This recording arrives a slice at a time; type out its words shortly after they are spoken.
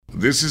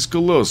This is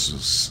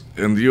Colossus,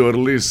 and you are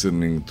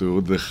listening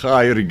to The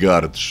High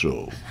Regard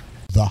Show.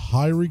 The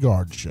High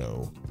Regard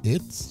Show.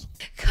 It's...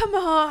 Come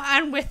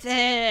on with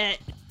it!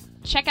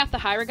 Check out The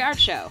High Regard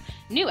Show.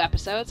 New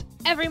episodes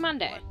every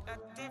Monday.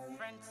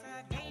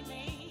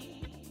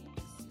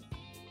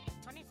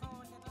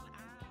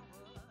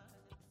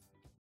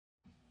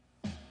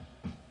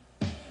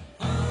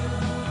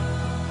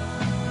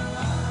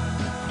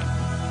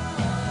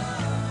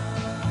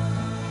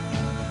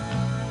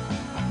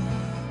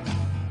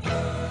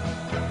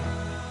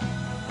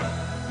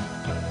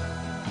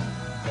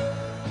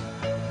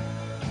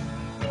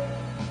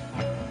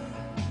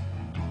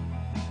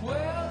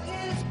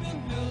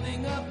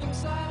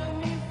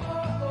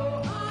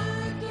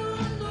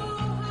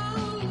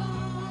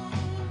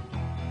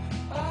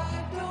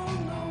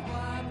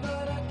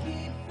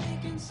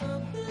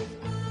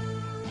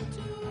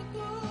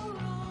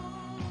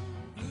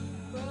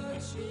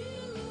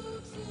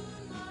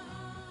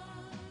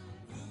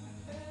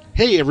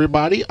 Hey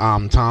everybody,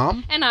 I'm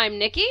Tom. And I'm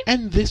Nikki,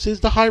 And this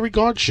is the High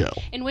Regard Show.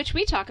 in which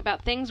we talk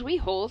about things we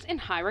hold in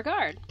high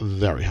regard.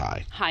 Very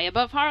high. High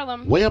above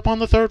Harlem. Way up on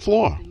the third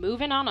floor.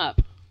 Moving on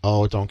up.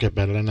 Oh, it don't get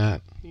better than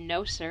that.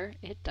 No, sir,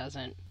 it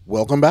doesn't.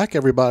 Welcome back,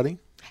 everybody.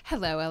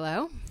 Hello,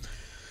 hello.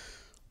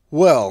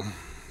 Well,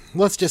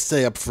 let's just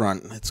say up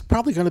front, it's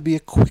probably going to be a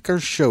quicker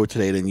show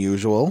today than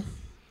usual.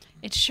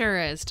 It sure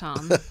is,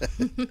 Tom.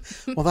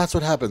 Well, that's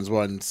what happens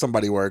when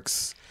somebody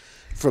works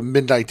from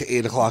midnight to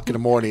 8 o'clock in the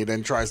morning and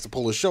then tries to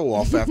pull a show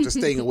off after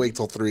staying awake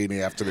till 3 in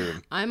the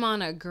afternoon. I'm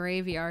on a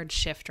graveyard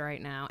shift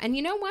right now. And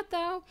you know what,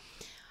 though?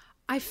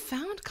 I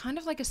found kind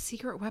of like a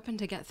secret weapon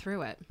to get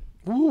through it.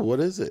 Ooh, what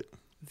is it?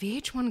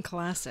 VH1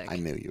 Classic. I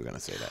knew you were going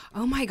to say that.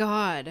 Oh my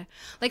God.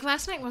 Like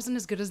last night wasn't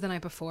as good as the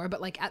night before,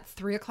 but like at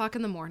 3 o'clock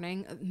in the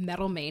morning,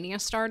 Metal Mania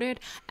started,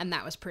 and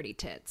that was pretty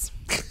tits.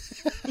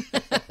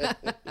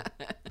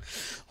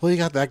 Well, you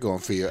got that going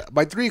for you.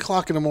 By 3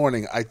 o'clock in the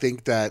morning, I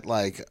think that,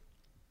 like,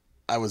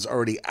 I was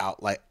already out.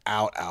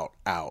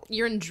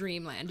 You're in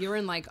dreamland. You're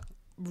in like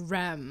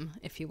REM,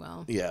 if you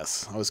will.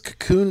 Yes. I was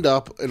cocooned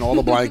up in all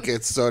the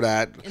blankets so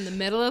that... In the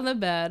middle of the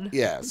bed.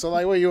 Yeah, so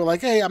like when you were like,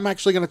 hey, I'm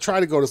actually going to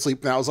try to go to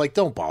sleep now. I was like,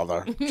 don't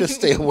bother. Just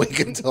stay awake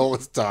until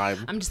it's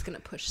time. I'm just going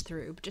to push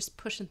through. Just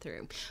pushing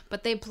through.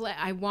 But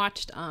I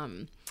watched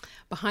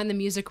Behind the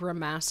Music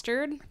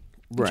Remastered,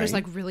 which was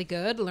like really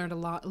good. Learned a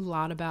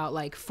lot about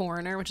like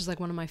Foreigner, which is like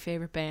one of my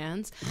favorite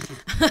bands.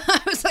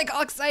 I was like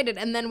all excited.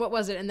 And then what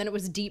was it? And then it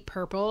was Deep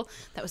Purple.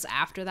 That was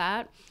after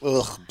that.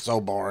 Ugh,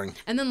 so boring.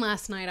 And then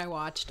last night I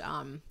watched,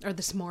 or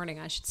this morning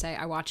I should say,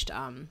 I watched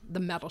The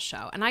Metal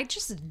Show. And I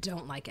just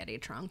don't like Eddie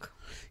Trunk.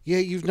 Yeah,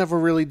 you've never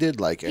really did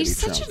like Eddie He's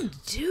Trunk. such a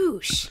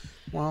douche.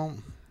 Well,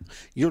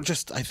 you're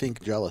just, I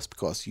think, jealous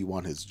because you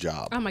want his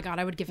job. Oh my God,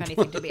 I would give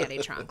anything to be Eddie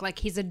Trunk. Like,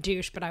 he's a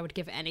douche, but I would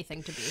give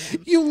anything to be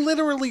him. You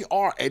literally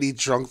are Eddie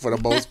Trunk for the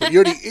most part.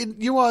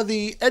 You are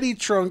the Eddie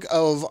Trunk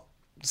of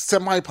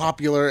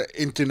semi-popular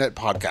internet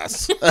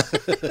podcasts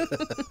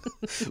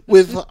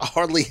with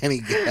hardly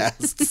any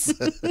guests.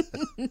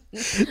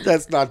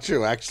 That's not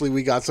true. Actually,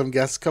 we got some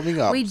guests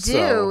coming up. We do.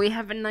 So. We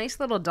have a nice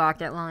little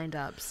docket lined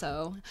up,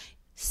 so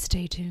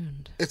stay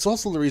tuned. It's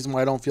also the reason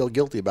why I don't feel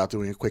guilty about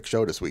doing a quick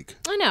show this week.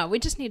 I know. We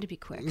just need to be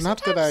quick.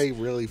 Not that I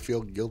really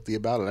feel guilty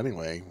about it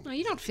anyway. No,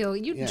 you don't feel.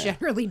 You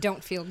generally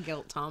don't feel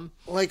guilt, Tom.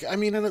 Like, I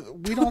mean,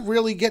 we don't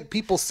really get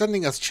people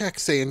sending us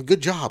checks saying,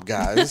 good job,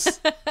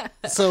 guys.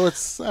 So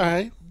it's all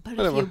right. But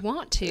Whatever. if you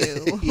want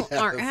to, Yes.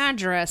 our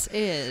address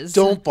is...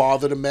 Don't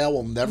bother. The mail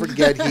will never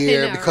get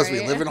here know, because we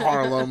right? live in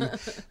Harlem.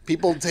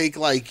 People take,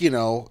 like,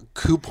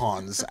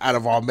 coupons out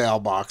of our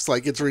mailbox.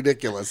 Like, it's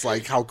ridiculous,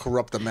 like, how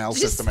corrupt the mail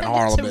Just system in send it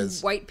Harlem to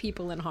is. white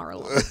people in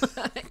Harlem.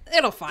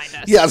 It'll find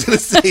us. Yeah, I was going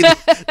to say,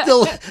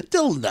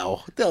 they'll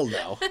know. They'll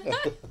know.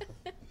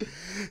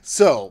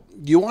 So,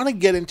 you want to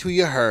get into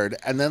your herd,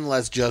 and then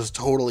let's just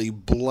totally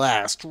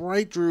blast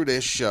right through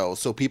this show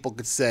so people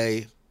could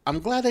say, I'm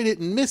glad I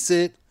didn't miss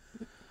it.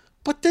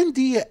 But then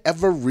do you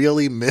ever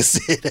really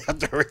miss it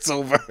after it's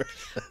over?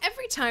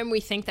 Every time we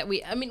think that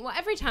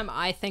every time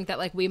I think that,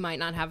 like, we might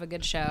not have a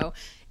good show,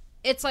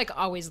 it's, like,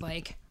 always,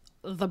 like,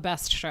 the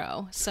best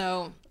show.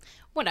 So,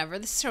 whatever.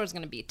 This show is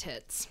going to be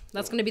tits.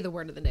 That's going to be the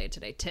word of the day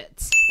today,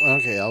 tits.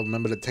 Okay, I'll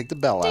remember to take the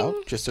bell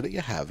out, just so that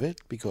you have it,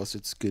 because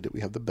it's good that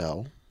we have the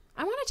bell.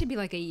 I want it to be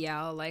like a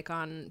yell, like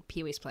on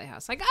Pee-wee's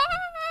Playhouse. Like, ah!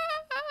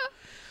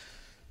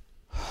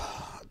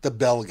 The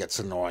bell gets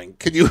annoying.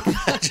 Can you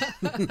imagine?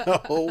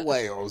 No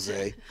way,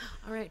 Jose.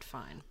 All right,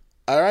 fine.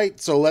 All right,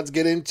 so let's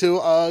get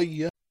into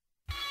yeah.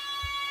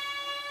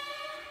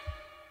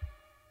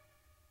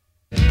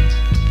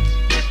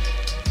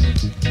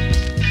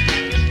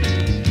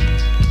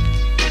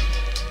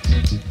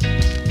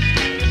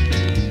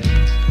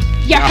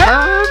 You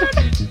heard?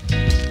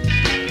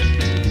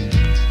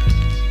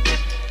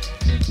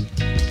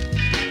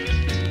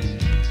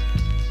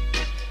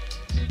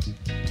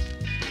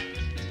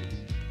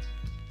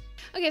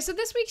 Okay, so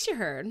this week's You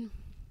Heard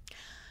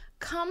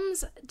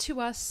comes to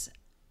us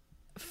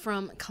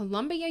from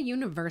Columbia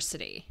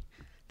University.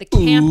 the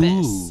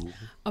campus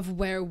of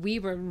where we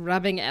were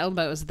rubbing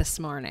elbows this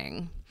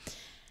morning.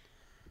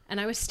 And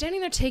I was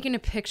standing there taking a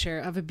picture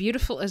of a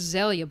beautiful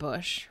azalea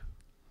bush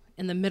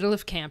in the middle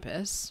of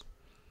campus.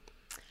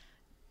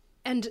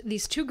 And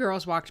these two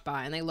girls walked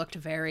by, and they looked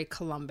very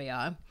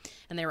Columbia.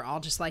 And they were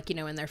all just like,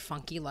 in their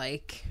funky,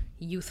 like,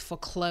 youthful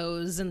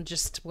clothes and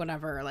just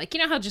whatever. Like,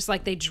 how just,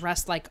 like, they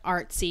dressed, like,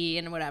 artsy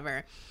and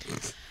whatever.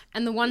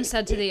 And the one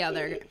said to the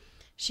other,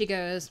 she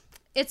goes,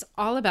 "It's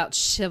all about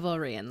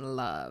chivalry and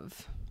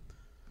love."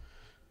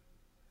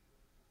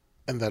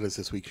 And that is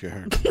this week's You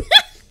Heard.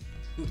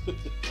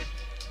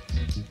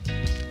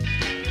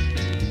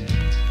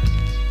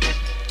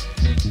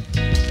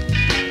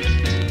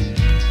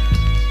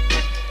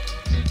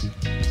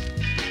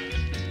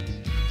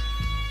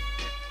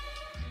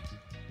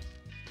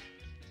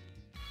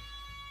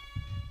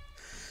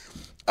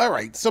 All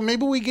right, so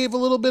maybe we gave a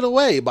little bit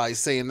away by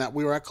saying that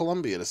we were at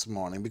Columbia this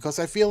morning, because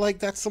I feel like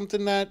that's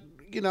something that,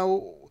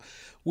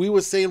 we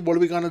were saying, what are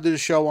we going to do the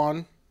show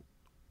on?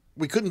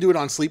 We couldn't do it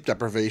on sleep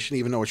deprivation,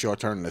 even though it's your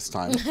turn this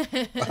time.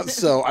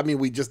 So, I mean,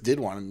 we just did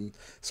one, and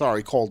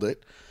sorry, called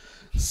it.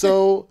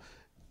 So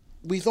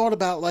we thought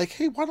about, like,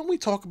 hey, why don't we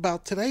talk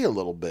about today a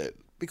little bit?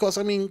 Because,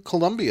 I mean,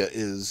 Columbia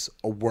is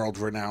a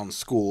world-renowned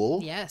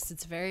school. Yes,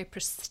 it's very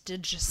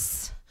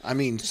prestigious. I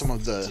mean, some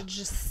of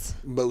the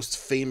most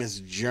famous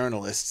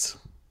journalists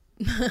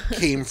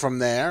came from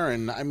there.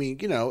 And, I mean,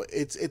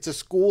 it's a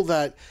school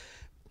that,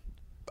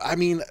 I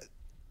mean,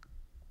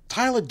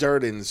 Tyler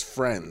Durden's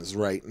friends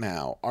right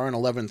now are in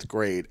 11th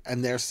grade,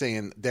 and they're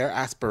saying their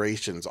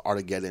aspirations are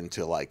to get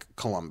into, like,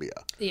 Columbia.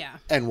 Yeah.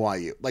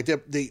 NYU. Like,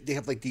 they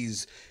have, like,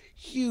 these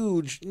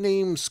huge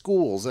name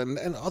schools, and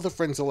other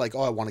friends are like,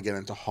 oh, I want to get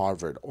into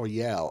Harvard or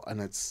Yale.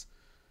 And it's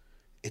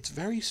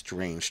very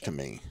strange to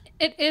me.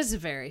 It is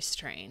very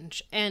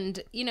strange.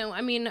 And,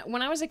 I mean,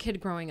 when I was a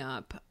kid growing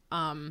up,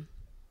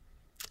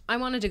 I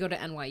wanted to go to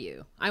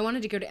NYU. I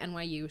wanted to go to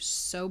NYU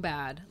so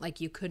bad,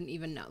 like you couldn't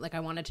even know. Like I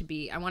wanted to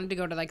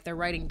go to like their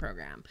writing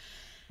program.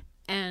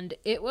 And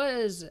it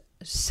was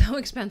so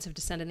expensive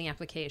to send in the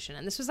application.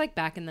 And this was like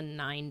back in the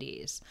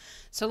 90s.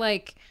 So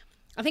like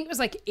I think it was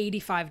like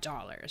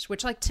 $85,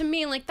 which like to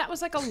me, like that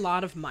was like a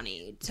lot of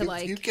money to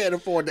like. You can't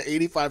afford the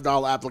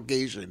 $85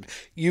 application.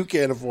 You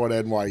can't afford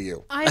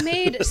NYU. I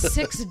made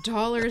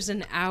 $6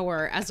 an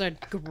hour as a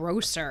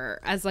grocer,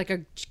 as like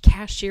a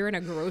cashier in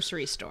a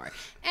grocery store.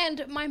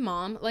 And my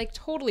mom like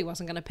totally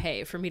wasn't going to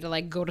pay for me to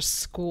like go to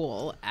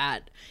school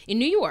in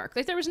New York.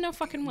 Like there was no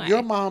fucking way.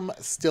 Your mom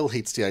still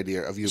hates the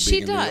idea of you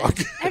being in New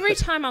York. Every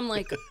time I'm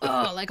like,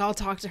 oh, like I'll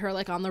talk to her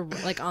like on the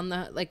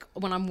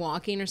when I'm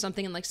walking or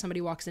something and like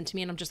somebody walks into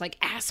me and I'm just like,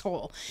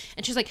 asshole.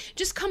 And she's like,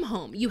 just come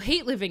home. You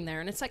hate living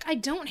there. And it's like, I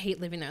don't hate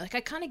living there. Like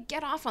I kind of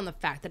get off on the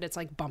fact that it's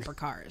like bumper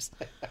cars.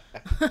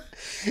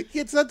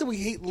 It's not that we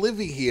hate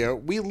living here.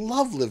 We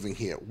love living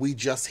here. We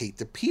just hate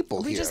the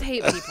people here. We just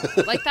hate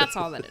people. Like that's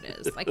all that it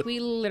is. Like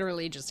we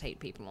literally just hate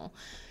people.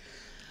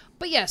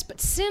 But yes, but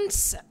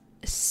since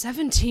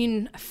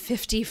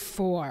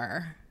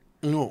 1754,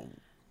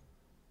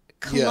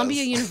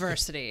 Columbia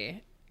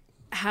University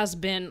has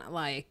been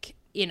like,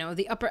 you know,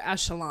 the upper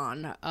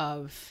echelon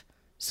of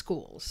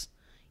schools,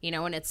 you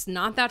know, and it's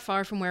not that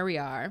far from where we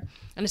are.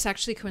 And it's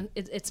actually,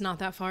 it's not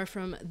that far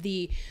from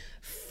the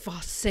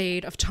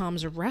facade of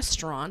Tom's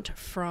Restaurant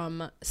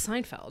from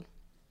Seinfeld.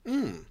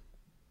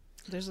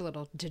 There's a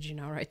little did you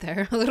know right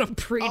there. A little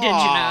pre-did you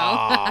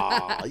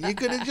know. You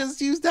could have just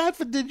used that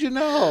for did you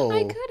know.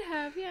 I could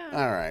have, yeah.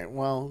 All right.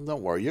 Well,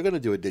 don't worry. You're going to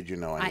do a did you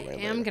know anyway.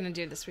 I am going to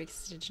do this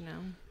week's did you know.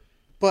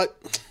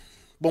 But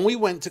when we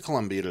went to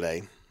Columbia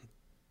today,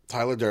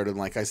 Tyler Durden,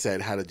 like I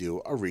said, had to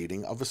do a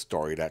reading of a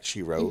story that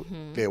she wrote.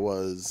 Mm-hmm. There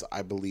was,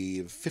 I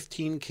believe,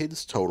 15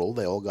 kids total.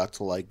 They all got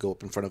to like go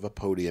up in front of a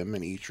podium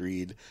and each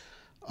read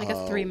like a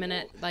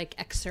 3-minute like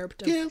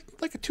excerpt of... Yeah,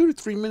 like a 2 to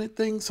 3 minute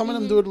thing. Some of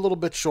them do it a little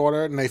bit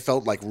shorter, and they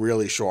felt like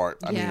really short.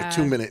 I mean, a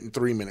 2 minute and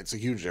 3 minutes, a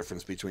huge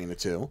difference between the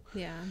two.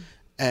 Yeah.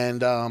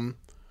 And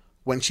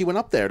when she went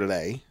up there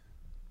today,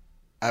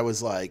 I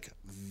was like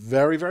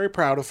very, very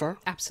proud of her.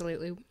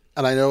 Absolutely.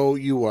 And I know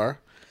you were.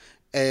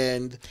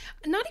 And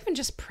not even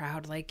just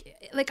proud, like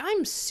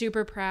I'm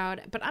super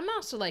proud, but I'm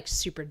also like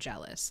super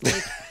jealous,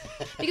 like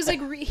because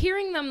like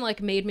hearing them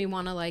like made me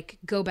want to like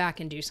go back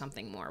and do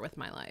something more with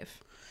my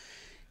life.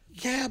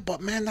 Yeah,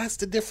 but man, that's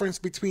the difference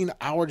between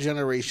our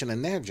generation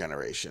and their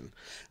generation.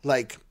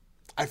 Like,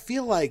 I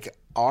feel like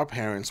our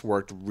parents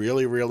worked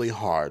really, really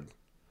hard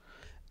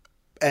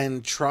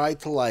and tried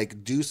to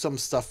like do some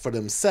stuff for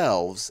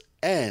themselves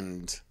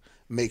and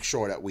make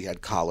sure that we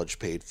had college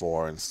paid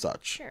for and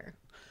such. Sure.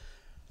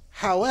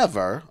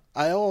 However,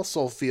 I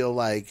also feel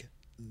like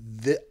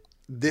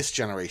this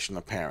generation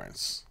of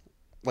parents,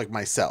 like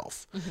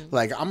myself,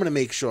 like I'm going to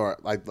make sure,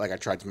 like I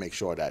tried to make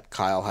sure that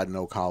Kyle had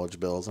no college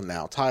bills, and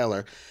now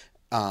Tyler,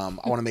 I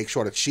want to make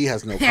sure that she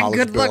has no college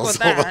Good bills.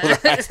 Luck with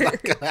that. That's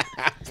not going to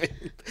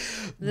happen.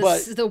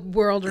 This is the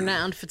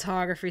world-renowned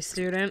photography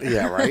student.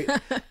 Yeah, right?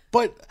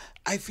 But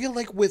I feel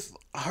like with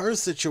her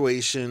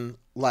situation,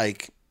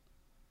 like,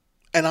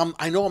 and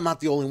I know I'm not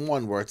the only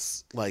one where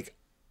it's like,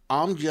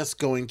 I'm just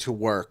going to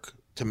work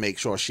to make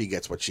sure she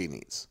gets what she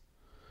needs.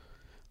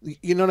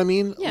 You know what I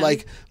mean? Yeah.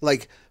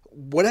 Like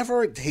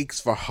whatever it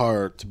takes for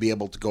her to be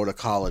able to go to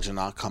college and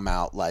not come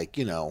out like,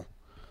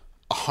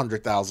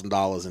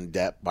 $100,000 in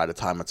debt by the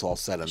time it's all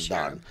said and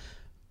done.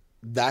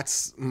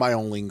 That's my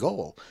only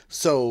goal.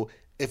 So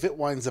if it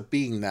winds up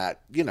being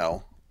that,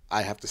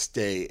 I have to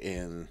stay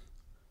in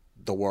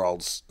the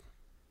world's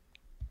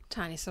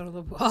Tiniest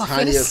little office.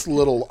 tiniest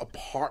little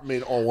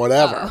apartment or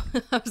whatever.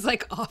 Oh, I was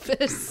like,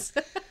 office.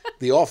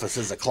 The office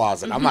is a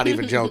closet. I'm not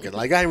even joking.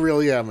 Like, I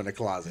really am in a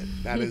closet.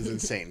 That is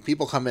insane.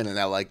 People come in and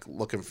they're like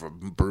looking for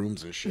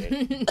brooms and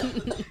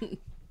shit.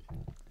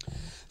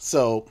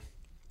 So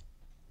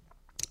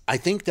I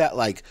think that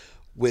like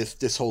with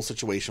this whole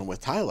situation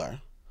with Tyler,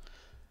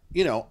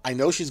 I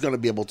know she's going to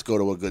be able to go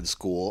to a good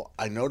school.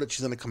 I know that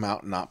she's going to come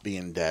out and not be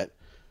in debt.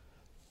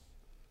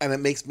 And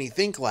it makes me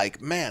think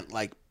like, man,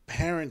 like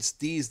parents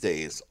these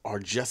days are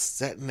just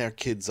setting their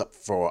kids up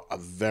for a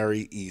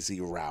very easy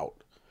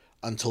route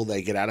until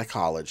they get out of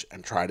college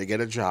and try to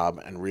get a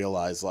job and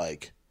realize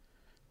like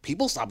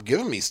people stop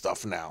giving me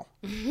stuff now.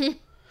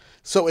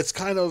 So it's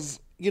kind of,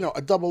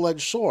 a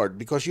double-edged sword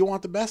because you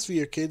want the best for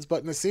your kids,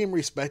 but in the same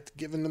respect,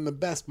 giving them the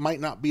best might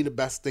not be the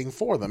best thing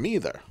for them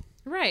either.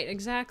 Right,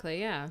 exactly,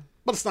 yeah.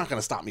 But it's not going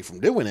to stop me from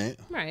doing it.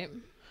 Right.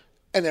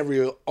 And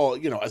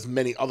as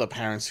many other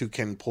parents who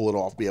can pull it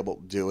off be able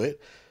to do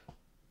it.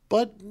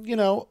 But,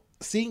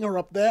 seeing her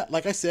up there,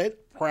 like I said,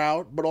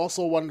 proud, but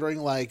also wondering,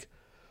 like,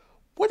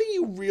 what do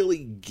you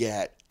really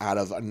get out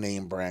of a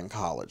name brand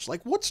college?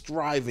 Like, what's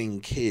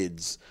driving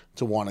kids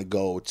to want to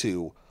go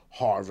to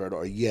Harvard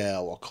or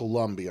Yale or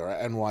Columbia or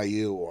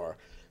NYU or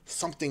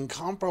something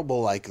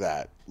comparable like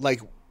that?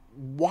 Like,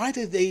 why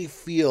do they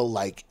feel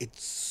like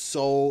it's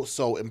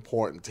so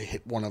important to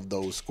hit one of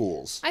those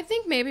schools? I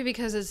think maybe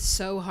because it's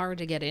so hard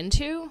to get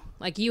into.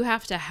 Like, you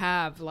have to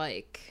have,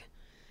 like,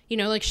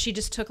 like she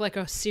just took, like,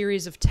 a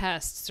series of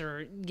tests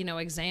or,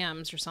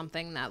 exams or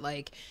something that,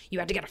 like, you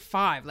had to get a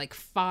 5. Like,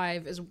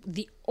 5 is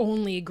the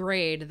only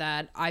grade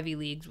that Ivy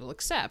Leagues will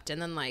accept.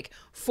 And then, like,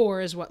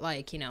 4 is what,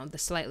 like, the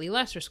slightly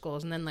lesser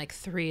schools. And then, like,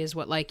 3 is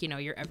what, like,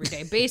 your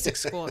everyday basic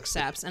school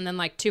accepts. And then,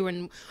 like,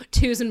 2s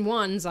and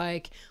 1s,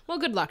 like, well,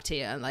 good luck to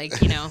you. Like,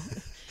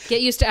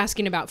 get used to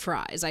asking about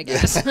fries, I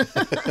guess.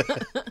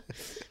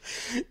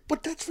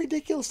 But that's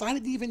ridiculous. I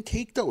didn't even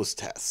take those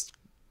tests.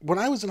 When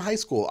I was in high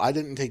school, I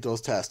didn't take those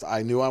tests.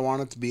 I knew I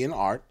wanted to be in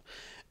art,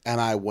 and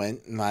I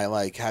went and I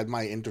like had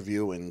my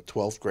interview in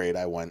 12th grade.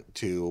 I went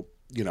to,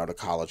 the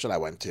college that I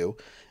went to.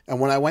 And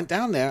when I went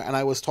down there and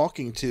I was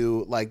talking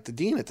to like the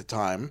dean at the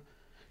time,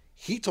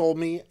 he told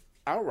me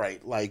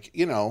outright, like,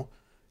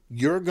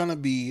 you're going to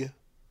be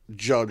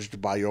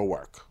judged by your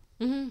work.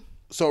 Mm-hmm.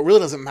 So it really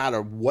doesn't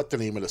matter what the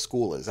name of the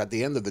school is. At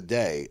the end of the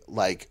day,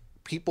 like,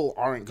 people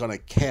aren't going to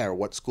care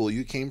what school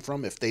you came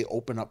from if they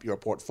open up your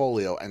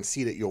portfolio and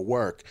see that your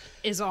work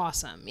is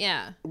awesome,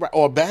 yeah.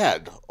 Or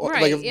bad.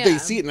 Right, like, if they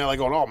see it and they're like,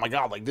 oh my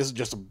God, like, this is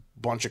just a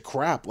bunch of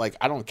crap. Like,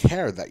 I don't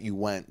care that you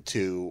went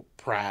to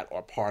Pratt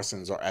or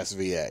Parsons or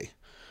SVA.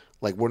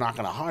 Like, we're not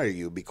going to hire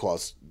you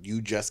because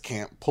you just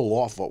can't pull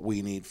off what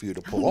we need for you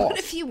to pull off. What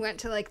if you went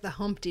to, like, the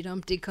Humpty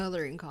Dumpty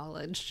coloring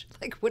college?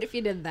 Like, what if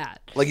you did that?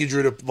 Like, you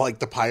drew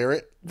the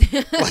pirate?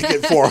 Like,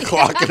 at 4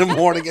 o'clock in the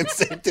morning and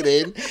sent it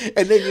in?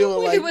 And then you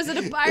were like... Was it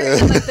a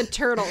pirate? Like, the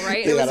turtle,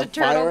 right? It was a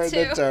turtle, too.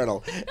 And a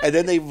turtle. And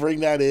then they bring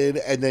that in,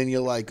 and then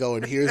you're like, oh,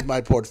 and here's my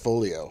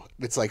portfolio.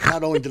 It's like,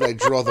 not only did I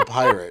draw the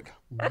pirate,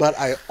 but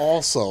I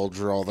also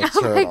draw the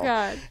turtle. Oh, my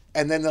God.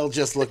 And then they'll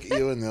just look at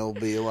you, and they'll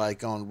be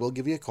like, oh, we'll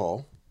give you a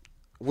call.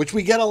 Which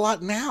we get a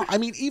lot now. I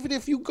mean, even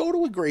if you go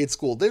to a grade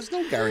school, there's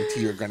no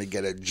guarantee you're going to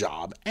get a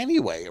job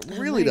anyway. It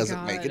really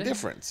doesn't make a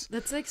difference.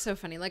 That's, like, so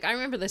funny. Like, I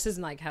remember this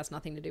isn't, like, has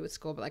nothing to do with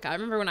school, but, like, I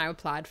remember when I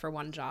applied for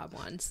one job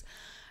once,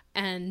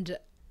 and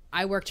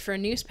I worked for a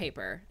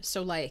newspaper.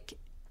 So, like,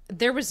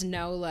 there was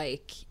no,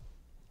 like...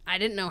 I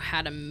didn't know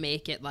how to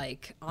make it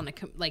like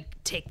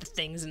take the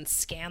things and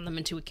scan them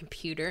into a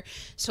computer.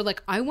 So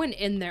like I went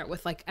in there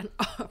with like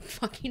a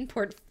fucking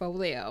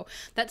portfolio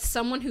that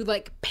someone who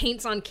like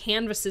paints on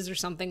canvases or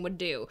something would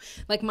do.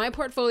 Like my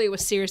portfolio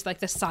was serious, like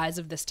the size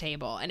of this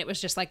table, and it was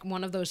just like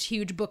one of those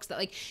huge books that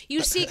like you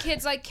see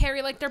kids like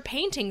carry like their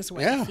paintings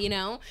with,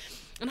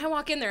 And I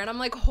walk in there and I'm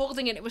like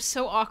holding it. It was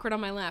so awkward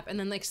on my lap. And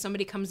then like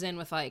somebody comes in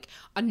with like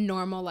a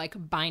normal like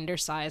binder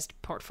sized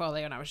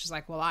portfolio. And I was just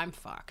like, well, I'm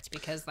fucked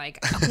because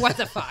like, what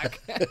the fuck?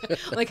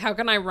 Like, how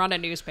can I run a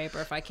newspaper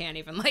if I can't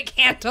even like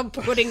handle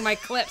putting my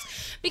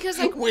clips? Because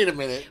like, wait a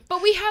minute.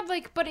 But we had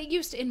like, but it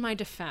used to, in my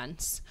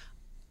defense,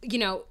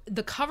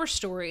 the cover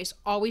stories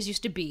always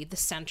used to be the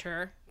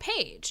center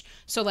page.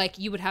 So like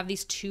you would have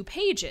these 2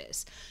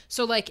 pages.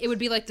 So like it would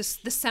be like this,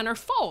 the center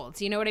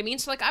folds, you know what I mean?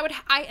 So like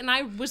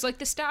I was like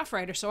the staff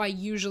writer. So I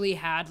usually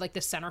had like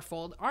the center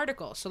fold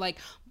article. So like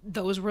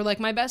those were like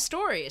my best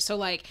stories. So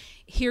like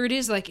here it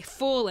is like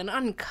full and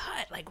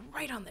uncut, like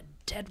right on the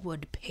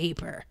deadwood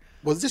paper.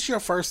 Was this your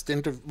first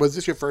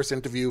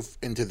interview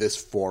into this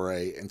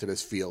foray into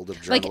this field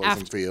of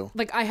journalism for you?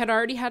 Like I had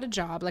already had a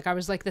job. Like I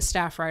was like the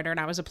staff writer, and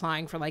I was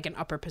applying for like an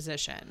upper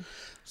position.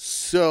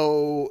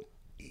 So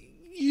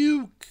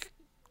you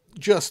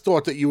just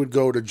thought that you would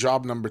go to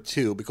job number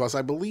 2, because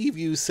I believe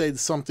you said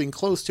something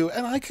close to,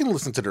 and I can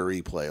listen to the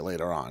replay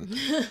later on.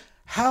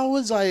 How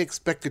was I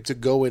expected to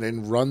go in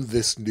and run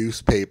this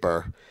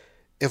newspaper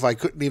if I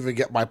couldn't even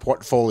get my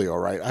portfolio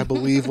right? I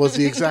believe was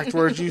the exact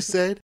words you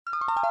said.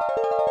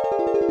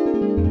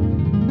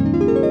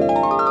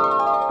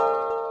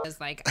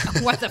 Like,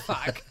 what the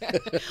fuck?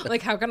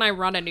 Like, how can I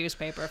run a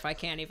newspaper if I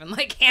can't even,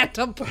 like,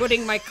 handle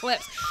putting my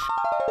clips?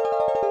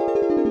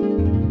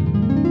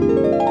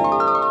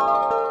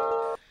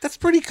 That's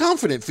pretty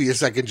confident for your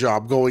second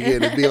job, going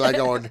in and be like,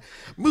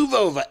 move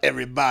over,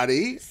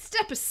 everybody.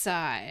 Step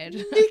aside.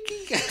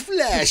 Nikki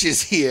Flash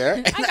is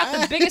here.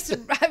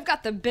 I've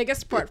got the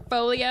biggest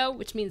portfolio,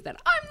 which means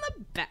that I'm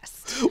the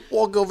best.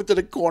 Walk over to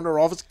the corner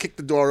office, kick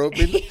the door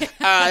open.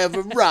 I have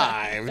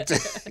arrived.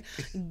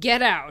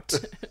 Get out.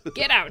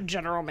 Get out,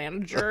 general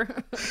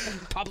manager.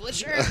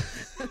 Publisher.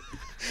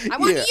 I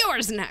want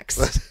yours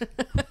next.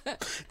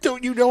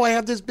 Don't you know I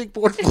have this big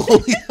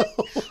portfolio?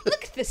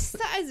 Look at the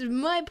size of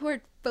my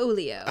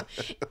portfolio.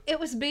 It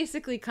was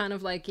basically kind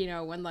of like,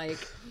 when like,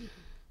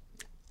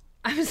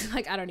 I was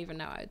like, I don't even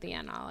know. The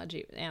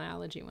analogy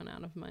went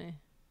out of my...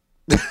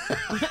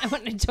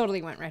 It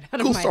totally went right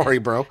out of my Sorry,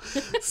 head. bro.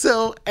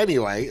 So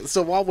anyway,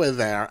 while we're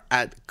there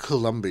at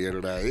Columbia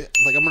today,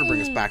 like I'm going to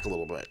bring us back a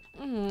little bit.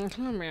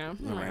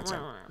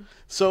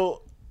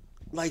 So,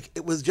 like,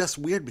 it was just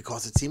weird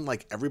because it seemed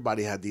like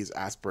everybody had these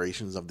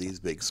aspirations of these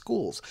big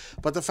schools.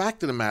 But the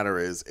fact of the matter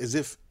is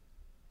if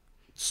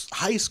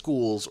high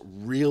schools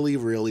really,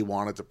 really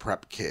wanted to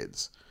prep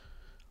kids,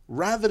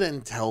 rather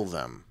than tell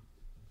them,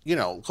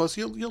 because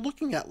you're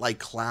looking at, like,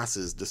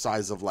 classes the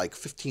size of, like,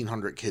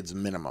 1,500 kids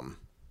minimum,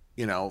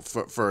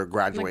 for a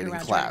graduating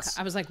class.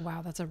 I was like,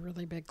 wow, that's a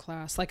really big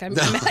class. Like, I'm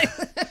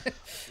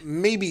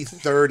maybe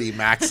 30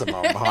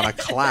 maximum on a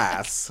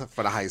class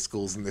for the high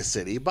schools in the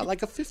city, but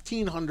like a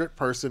 1,500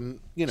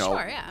 person,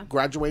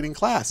 graduating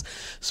class.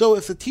 So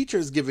if the teacher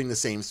is giving the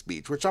same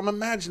speech, which I'm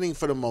imagining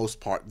for the most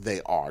part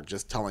they are,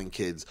 just telling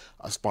kids,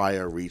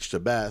 aspire, reach the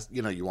best,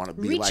 you want to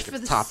be like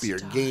at the top of your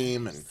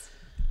game, and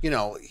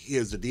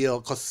here's the deal,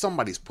 because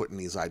somebody's putting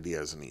these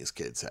ideas in these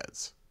kids'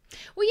 heads.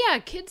 Well, yeah,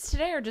 kids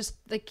today are just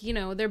like,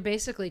 they're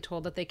basically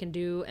told that they can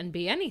do and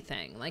be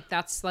anything. Like,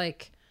 that's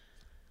like...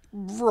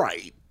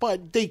 Right,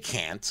 but they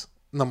can't,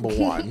 number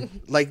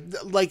one.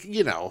 like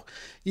you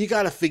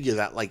got to figure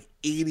that like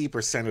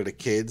 80% of the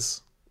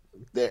kids,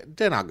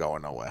 they're not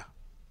going nowhere.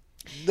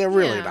 They're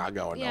really not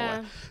going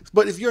nowhere.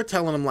 But if you're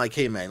telling them like,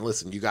 hey man,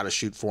 listen, you got to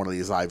shoot for one of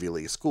these Ivy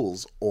League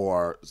schools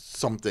or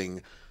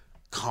something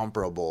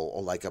comparable,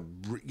 or like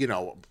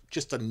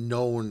just a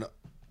known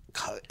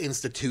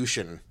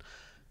institution,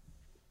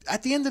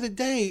 at the end of the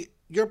day,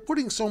 you're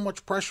putting so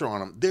much pressure on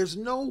them. There's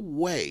no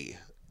way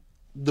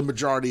the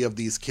majority of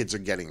these kids are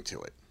getting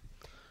to it.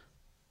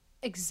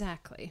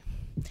 Exactly.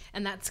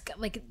 And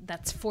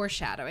that's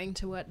foreshadowing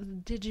to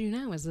what Did You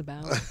Know is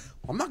about.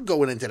 I'm not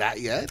going into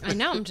that yet. I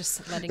know, I'm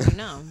just letting you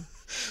know.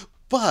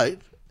 But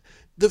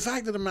the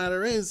fact of the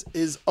matter is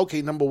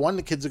okay, number one,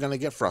 the kids are going to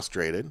get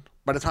frustrated.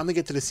 By the time they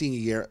get to the senior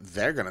year,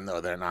 they're going to know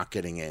they're not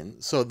getting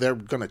in. So they're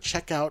going to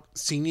check out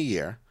senior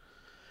year.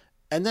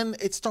 And then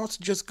it starts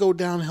to just go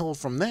downhill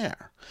from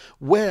there.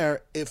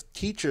 Where if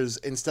teachers,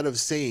 instead of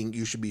saying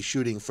you should be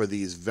shooting for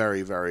these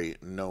very, very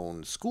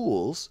known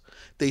schools,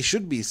 they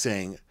should be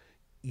saying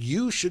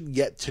you should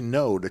get to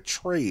know the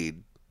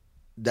trade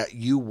that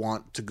you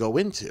want to go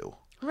into.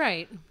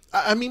 Right.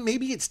 I mean,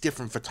 maybe it's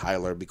different for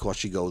Tyler because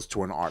she goes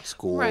to an art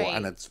school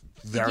and it's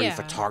very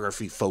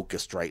photography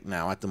focused right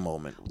now at the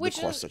moment, the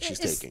course that she's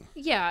taking.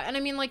 Yeah. And I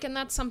mean, like, and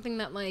that's something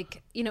that,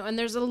 like, and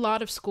there's a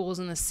lot of schools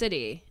in the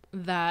city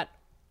that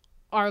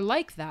are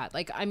like that.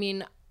 Like, I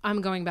mean,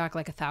 I'm going back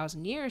like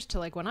 1,000 years to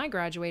like when I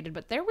graduated,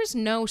 but there was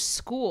no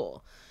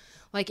school.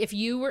 Like, if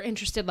you were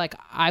interested, like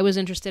I was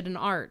interested in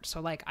art, so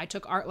like I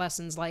took art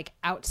lessons like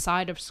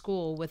outside of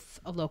school with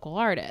a local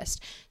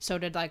artist. So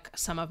did like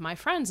some of my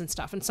friends and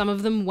stuff, and some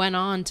of them went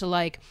on to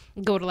like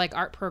go to like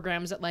art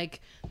programs at like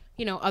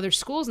other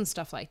schools and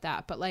stuff like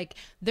that. But like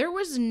there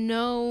was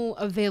no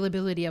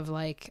availability of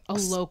like a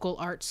local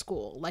art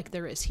school like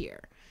there is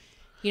here.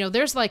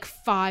 There's like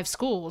 5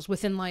 schools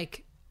within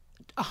like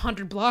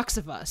 100 blocks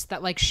of us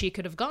that like she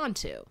could have gone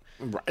to.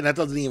 Right. And that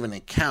doesn't even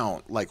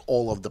account like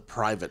all of the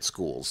private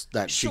schools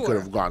that she could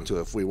have gone to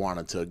if we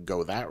wanted to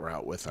go that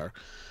route with her.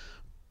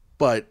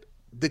 But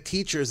the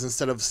teachers,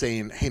 instead of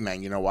saying, hey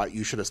man, you know what,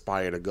 you should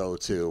aspire to go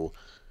to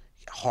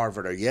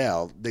Harvard or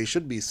Yale, they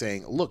should be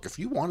saying, look, if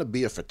you want to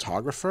be a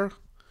photographer,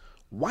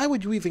 why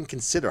would you even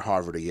consider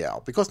Harvard or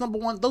Yale? Because number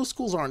one, those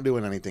schools aren't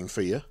doing anything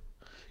for you.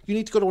 You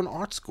need to go to an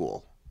art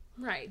school.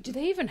 Right. Do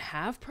they even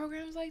have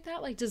programs like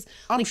that? Like,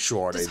 I'm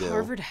sure they do. Does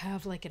Harvard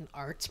have like an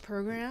arts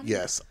program?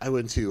 Yes. I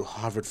went to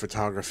Harvard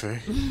photography.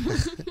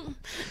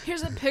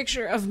 Here's a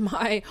picture of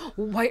my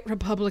white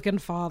Republican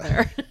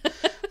father.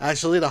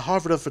 Actually, the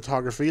Harvard of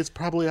Photography is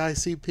probably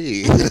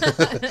ICP.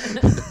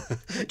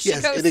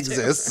 Yes, goes it to.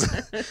 exists.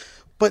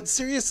 But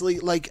seriously,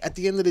 like, at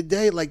the end of the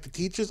day, like, the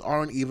teachers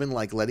aren't even,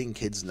 like, letting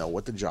kids know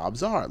what the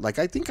jobs are. Like,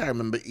 I think I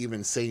remember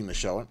even saying the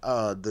show,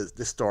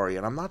 the story,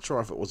 and I'm not sure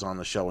if it was on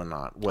the show or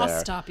not, where...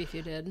 I'll stop you if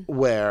you did.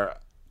 Where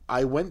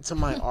I went to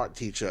my art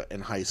teacher in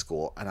high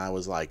school, and I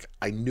was like,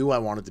 I knew I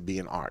wanted to be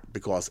in art,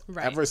 because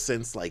ever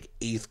since, like,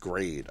 8th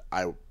grade,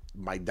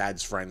 my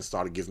dad's friends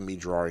started giving me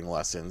drawing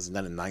lessons, and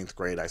then in 9th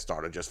grade, I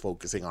started just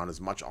focusing on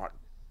as much art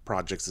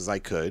projects as I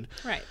could.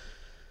 Right.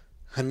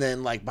 And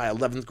then, like, by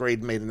 11th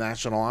grade, made a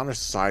National Honor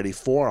Society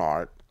for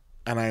art.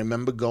 And I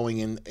remember going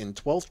in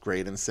 12th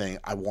grade and saying,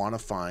 I want to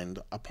find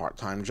a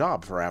part-time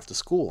job for after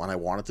school. And I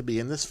want it to be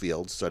in this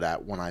field so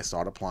that when I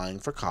start applying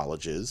for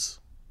colleges,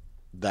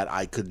 that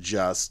I could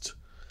just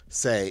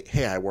say,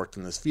 hey, I worked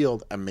in this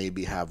field, and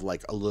maybe have,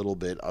 like, a little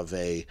bit of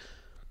a,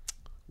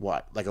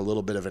 like a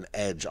little bit of an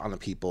edge on the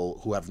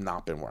people who have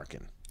not been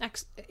working.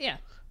 Yeah.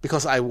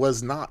 Because I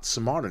was not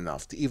smart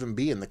enough to even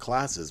be in the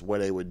classes where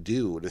they would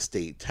do the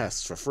state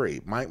tests for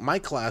free. My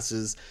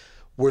classes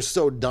were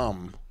so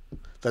dumb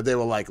that they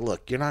were like,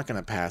 look, you're not going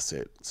to pass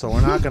it, so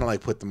we're not going to,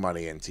 like, put the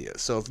money into you.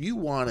 So if you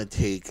want to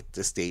take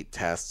the state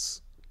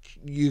tests,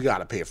 you got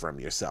to pay for them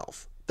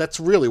yourself. That's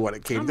really what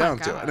it came down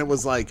to. And it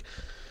was like,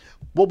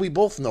 well, we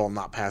both know I'm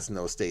not passing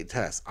those state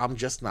tests. I'm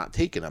just not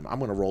taking them. I'm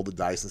going to roll the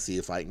dice and see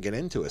if I can get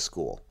into a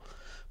school.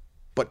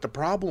 But the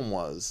problem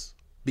was,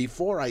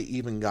 before I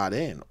even got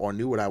in or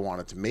knew what I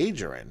wanted to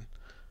major in,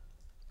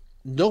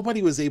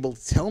 nobody was able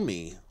to tell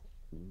me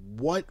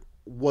what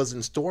was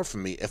in store for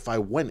me if I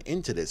went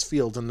into this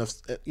field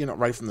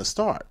right from the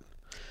start.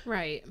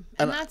 Right.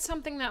 And that's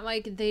something that,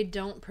 like, they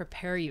don't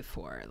prepare you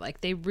for.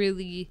 Like, they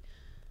really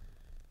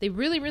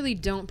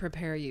don't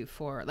prepare you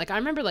for. Like, I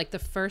remember, like, the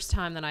first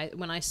time that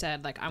when I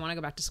said, like, I want to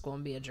go back to school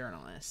and be a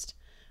journalist,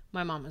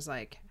 my mom was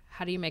like,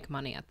 how do you make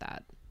money at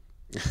that?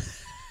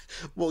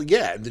 Well,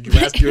 yeah. Did you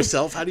ask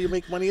yourself, how do you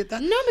make money at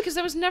that? No, because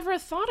that was never a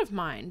thought of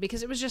mine.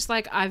 Because it was just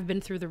like, I've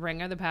been through the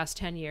ringer the past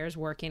 10 years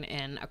working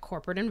in a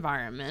corporate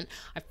environment.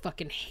 I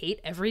fucking hate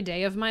every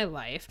day of my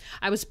life.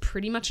 I was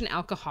pretty much an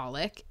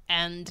alcoholic.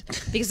 And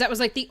because that was,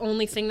 like, the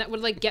only thing that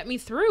would, like, get me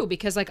through.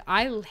 Because, like,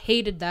 I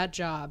hated that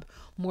job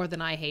more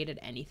than I hated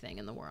anything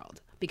in the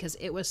world. Because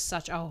it was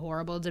such a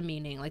horrible,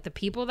 demeaning. Like, the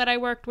people that I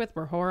worked with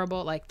were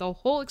horrible. Like, the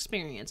whole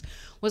experience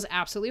was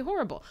absolutely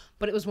horrible.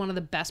 But it was one of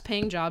the best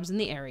paying jobs in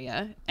the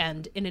area.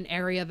 And in an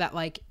area that,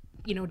 like,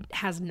 you know,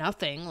 has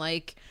nothing.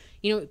 Like,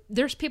 you know,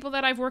 there's people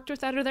that I've worked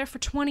with that are there for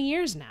 20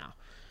 years now.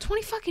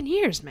 20 fucking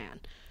years, man.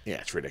 Yeah,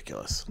 it's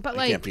ridiculous. But, I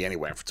like, can't be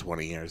anywhere for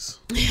 20 years.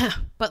 Yeah,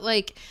 but,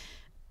 like,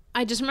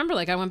 I just remember,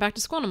 like, I went back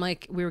to school and I'm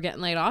like, we were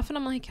getting laid off and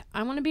I'm like,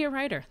 I want to be a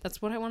writer.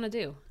 That's what I want to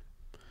do.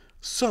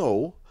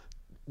 So,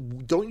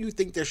 don't you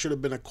think there should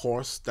have been a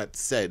course that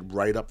said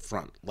right up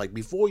front, like,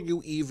 before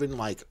you even,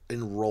 like,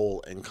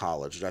 enroll in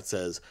college, that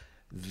says,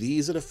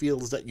 these are the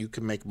fields that you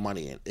can make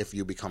money in if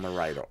you become a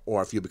writer,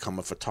 or if you become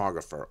a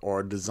photographer,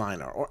 or a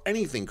designer, or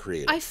anything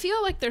creative? I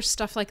feel like there's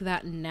stuff like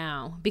that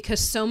now,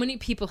 because so many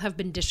people have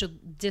been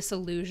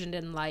disillusioned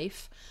in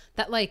life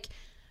that, like,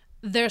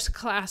 there's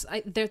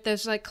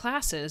there's like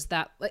classes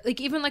that like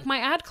even like my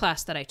ad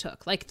class that I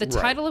took, like the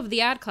title of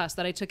the ad class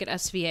that I took at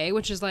SVA,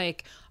 which is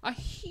like a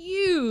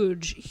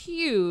huge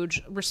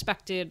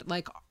respected,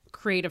 like,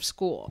 creative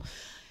school.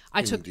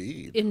 I took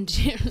listen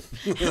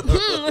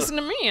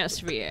to me,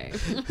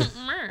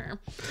 SVA.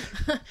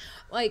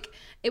 Like,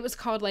 it was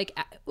called, like,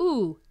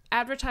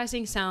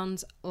 advertising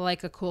sounds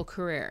like a cool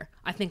career.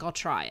 I think I'll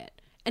try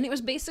it. And it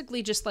was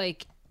basically just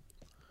like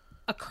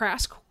a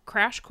crash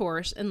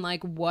course in,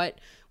 like, what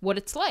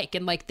it's like.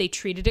 And, like, they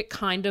treated it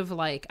kind of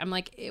like, I'm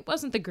like, it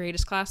wasn't the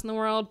greatest class in the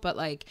world, but,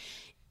 like,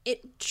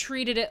 it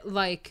treated it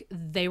like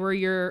they were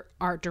your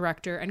art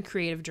director and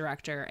creative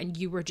director, and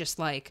you were just,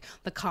 like,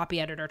 the copy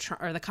editor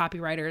or the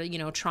copywriter, you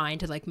know, trying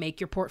to, like, make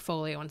your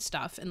portfolio and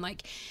stuff. And,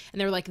 like, and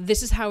they were like,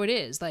 this is how it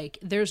is. Like,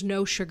 there's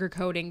no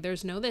sugarcoating,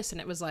 there's no this. And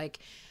it was like,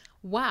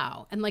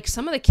 wow. And, like,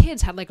 some of the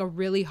kids had, like, a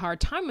really hard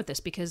time with this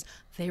because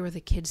they were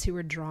the kids who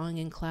were drawing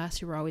in class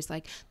who were always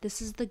like,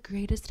 this is the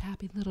greatest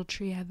happy little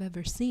tree I've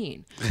ever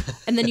seen.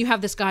 And then you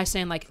have this guy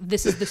saying, like,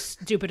 this is the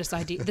stupidest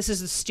idea. This is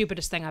the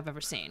stupidest thing I've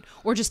ever seen.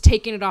 Or just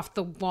taking it off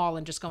the wall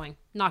and just going,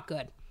 not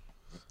good.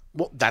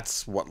 Well,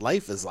 that's what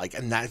life is like.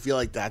 And I feel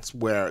like that's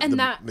where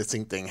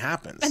missing thing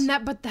happens.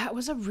 But that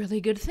was a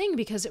really good thing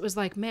because it was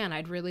like, man,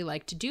 I'd really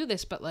like to do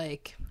this, but,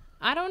 like,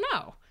 I don't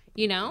know.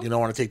 You know? You don't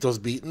want to take those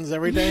beatings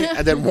every day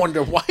and then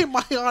wonder, why am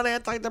I on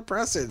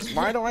antidepressants?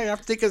 Why do I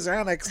have to take a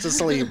Xanax to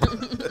sleep?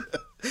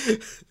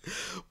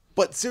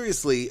 But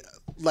seriously,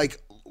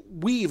 like,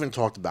 we even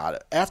talked about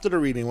it. After the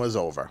reading was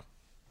over,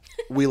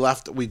 we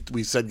left,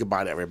 we said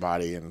goodbye to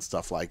everybody and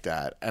stuff like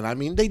that. And, I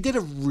mean, they did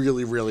a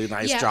really, really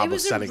nice job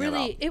of setting it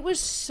up. It was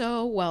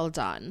so well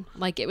done.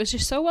 Like, it was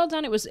just so well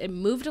done. It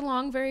moved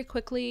along very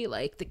quickly.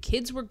 Like, the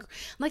kids were,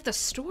 like, the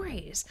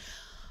stories.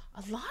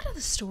 A lot of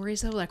the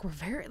stories, though, like, were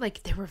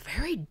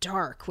very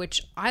dark,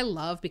 which I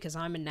love because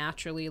I'm a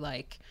naturally,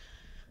 like,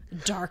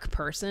 dark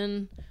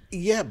person.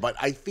 Yeah, but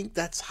I think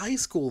that's high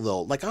school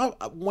though. Like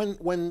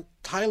when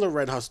Tyler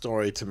read her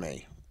story to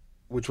me,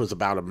 which was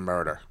about a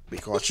murder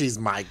because she's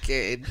my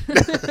kid.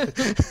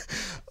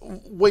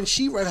 When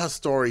she read her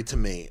story to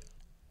me,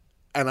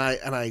 and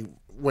I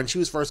when she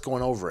was first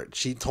going over it,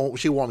 she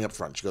warned me up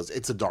front. She goes,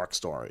 "It's a dark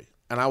story,"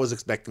 and I was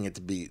expecting it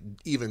to be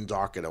even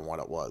darker than what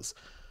it was.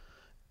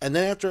 And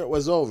then after it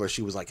was over,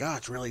 she was like,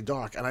 it's really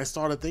dark. And I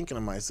started thinking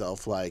to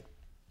myself, like,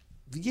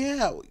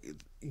 yeah,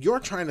 you're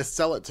trying to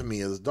sell it to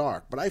me as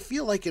dark. But I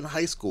feel like in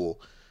high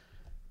school,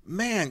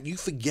 man, you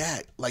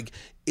forget. Like,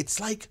 it's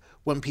like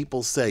when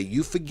people say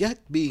you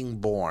forget being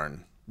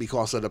born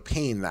because of the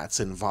pain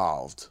that's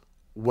involved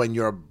when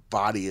your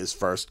body is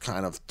first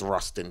kind of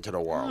thrust into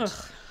the world.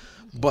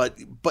 But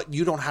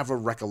you don't have a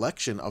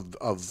recollection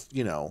of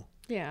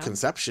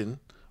conception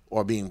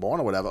or being born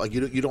or whatever. Like,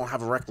 you don't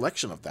have a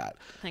recollection of that.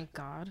 Thank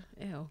God.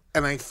 Ew.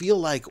 And I feel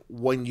like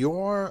when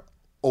you're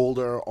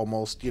older,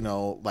 almost,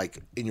 like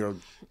in your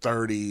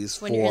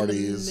 30s, When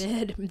 40s.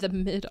 you're in the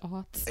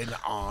mid-aughts. And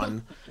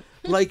on.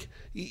 Like,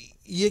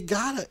 you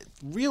gotta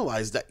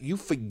realize that you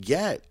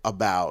forget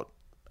about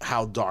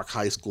how dark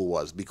high school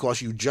was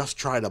because you just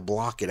try to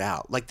block it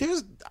out. Like,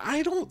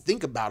 I don't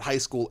think about high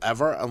school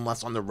ever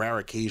unless on the rare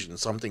occasion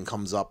something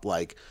comes up,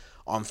 like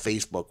on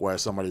Facebook where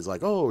somebody's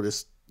like, oh,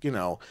 this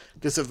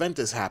event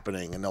is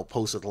happening, and they'll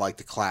post it to, like,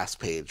 the class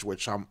page,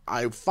 which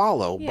I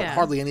follow, but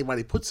hardly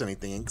anybody puts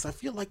anything in because I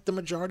feel like the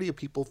majority of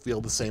people feel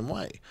the same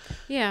way.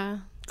 Yeah.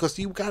 Because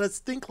you got to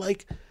think,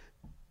 like,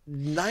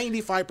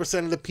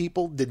 95% of the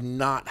people did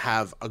not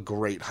have a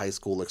great high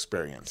school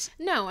experience.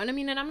 No, and I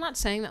mean, and I'm not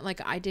saying that,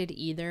 like, I did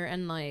either,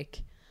 and,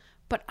 like,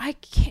 but I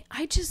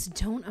just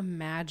don't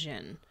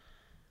imagine.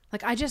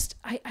 Like, I just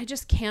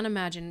can't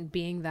imagine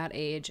being that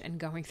age and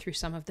going through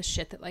some of the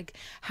shit that, like,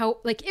 how,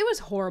 like, it was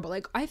horrible.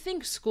 Like, I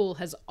think school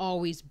has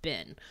always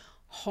been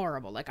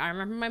horrible. Like, I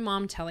remember my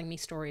mom telling me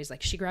stories,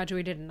 like, she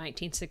graduated in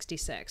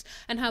 1966,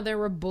 and how there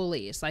were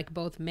bullies, like,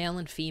 both male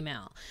and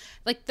female.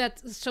 Like,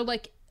 so,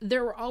 like,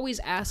 there were always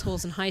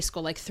assholes in high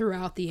school, like,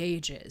 throughout the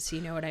ages,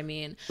 you know what I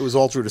mean? It was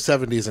all through the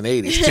 70s and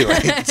 80s, too, I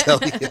can tell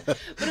you.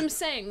 But I'm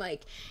saying,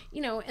 like,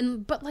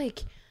 but,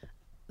 like,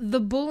 the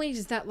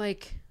bullies that,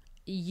 like,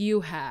 you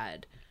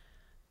had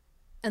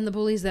and the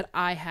bullies that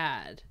I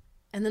had,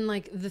 and then,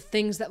 like, the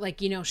things that,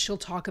 like, she'll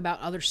talk about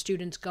other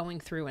students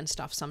going through and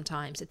stuff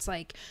sometimes. It's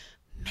like,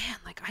 man,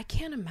 like, I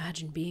can't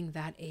imagine being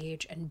that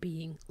age and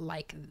being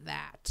like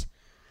that.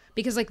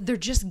 Because, like, they're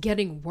just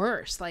getting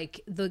worse. Like,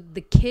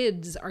 the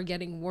kids are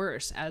getting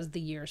worse as the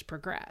years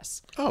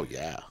progress. Oh,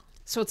 yeah.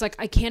 So it's like,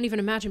 I can't even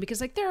imagine, because,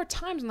 like, there are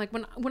times, like,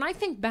 when I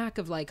think back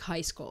of, like,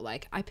 high school,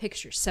 like, I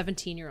picture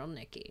 17-year-old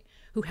Nikki,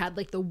 who had,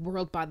 like, the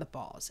world by the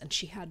balls, and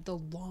she had the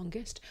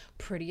longest,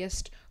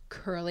 prettiest,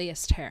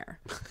 curliest hair.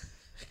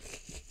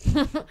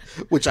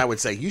 Which I would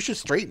say, you should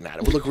straighten that.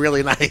 It would look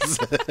really nice.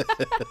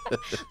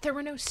 There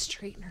were no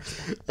straighteners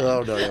back then.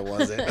 Oh, no, there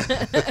wasn't.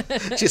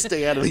 Just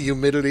stay out of the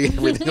humidity.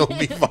 Everything will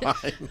be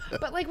fine.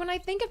 But, like, when I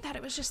think of that,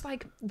 it was just,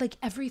 like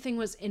everything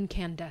was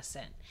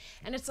incandescent.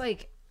 And it's,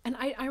 like... And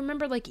I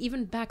remember, like,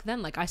 even back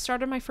then, like, I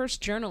started my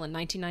first journal in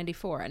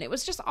 1994, and it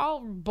was just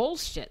all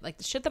bullshit. Like,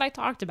 the shit that I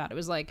talked about, it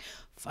was, like,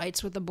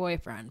 fights with the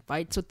boyfriend,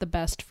 fights with the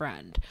best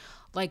friend,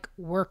 like,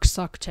 work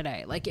sucked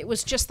today. Like, it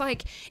was just,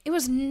 like, it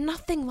was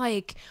nothing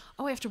like,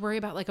 oh, I have to worry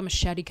about, like, a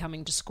machete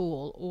coming to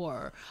school,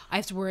 or I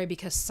have to worry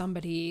because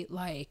somebody,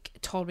 like,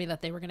 told me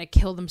that they were going to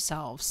kill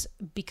themselves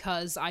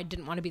because I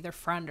didn't want to be their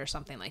friend or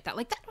something like that.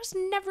 Like, that was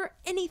never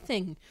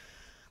anything.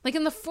 Like,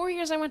 in the 4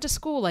 years I went to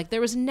school, like, there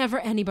was never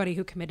anybody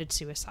who committed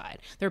suicide.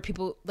 There were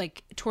people,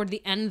 like, toward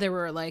the end, there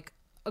were, like,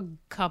 a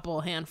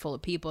handful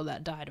of people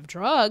that died of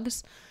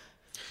drugs.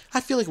 I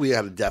feel like we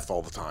had a death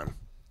all the time.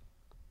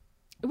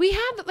 When,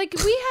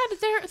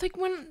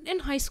 in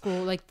high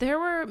school, like, there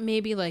were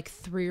maybe, like,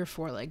 3 or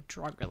 4, like,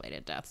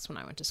 drug-related deaths when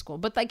I went to school.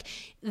 But, like,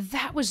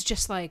 that was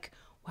just, like...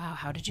 Wow,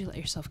 how did you let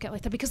yourself get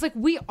like that? Because, like,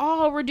 we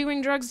all were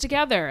doing drugs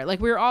together. Like,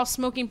 we were all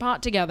smoking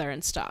pot together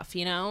and stuff,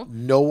 you know?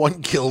 No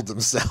one killed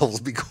themselves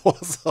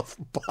because of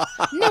pot.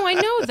 No, I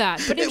know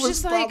that, but it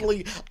was just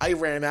probably, I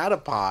ran out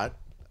of pot.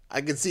 I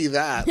can see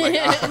that. Like,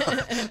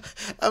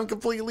 I'm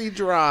completely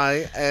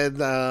dry, and,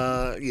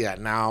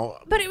 now...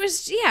 But it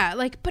was,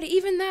 but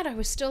even that, I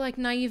was still, like,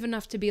 naive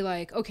enough to be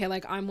like, okay,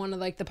 like, I'm one of,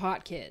 like, the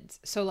pot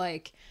kids. So,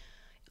 like...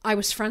 I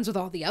was friends with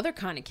all the other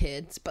kind of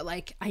kids, but,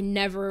 like, I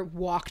never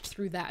walked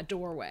through that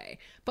doorway.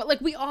 But,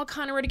 like, we all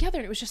kind of were together,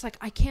 and it was just, like,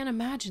 I can't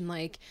imagine,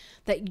 like,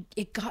 that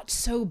it got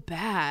so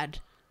bad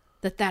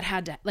that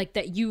had to, like,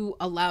 that you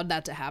allowed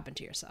that to happen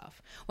to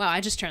yourself. Wow,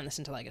 I just turned this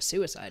into, like, a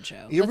suicide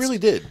show. You really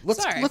did. Why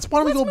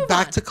don't we go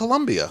back to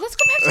Columbia? Let's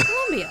go back to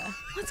Columbia.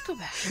 Let's go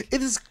back.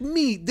 It is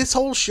me. This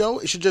whole show,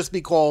 it should just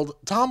be called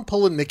Tom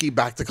pulling Nikki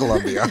back to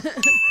Columbia.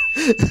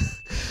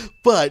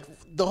 But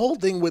the whole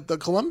thing with the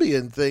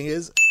Colombian thing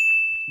is...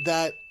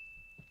 that,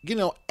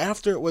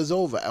 after it was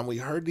over and we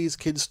heard these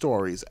kids'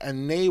 stories,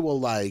 and they were,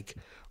 like,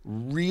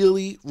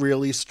 really,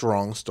 really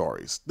strong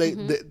stories.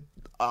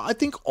 I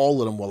think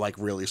all of them were like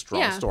really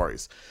strong Yeah.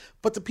 stories.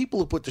 But the people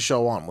who put the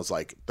show on was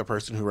like the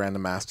person who ran the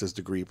master's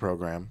degree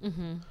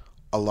program,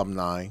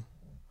 alumni,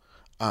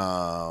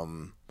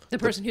 The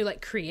person who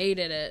like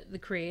created it, the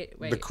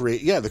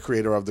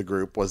creator of the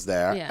group was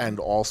there, Yeah. and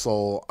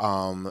also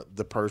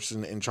the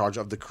person in charge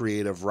of the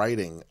creative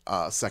writing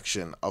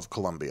section of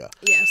Columbia.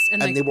 yes, and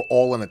like, And they were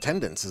all in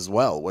attendance as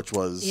well, which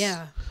was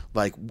Yeah.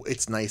 like,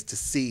 it's nice to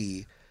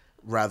see,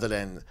 rather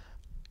than,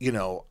 you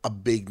know, a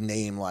big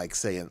name like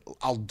saying,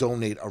 I'll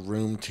donate a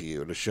room to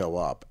you to show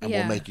up and Yeah.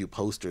 we'll make you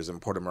posters and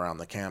put them around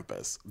the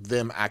campus.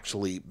 Them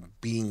actually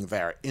being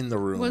there in the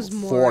room Was for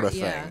more- the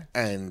yeah. thing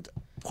and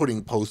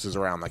putting posters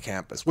around the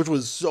campus, which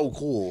was so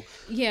cool.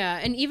 yeah,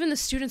 and even the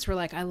students were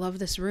like, I love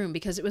this room,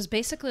 because it was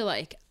basically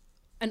like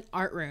an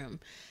art room,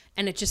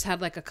 and it just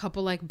had like a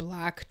couple like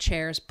black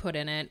chairs put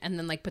in it, and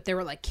then like, but there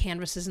were like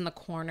canvases in the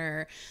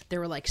corner, there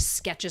were like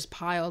sketches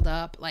piled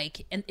up,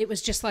 like, and it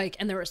was just like,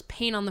 and there was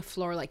paint on the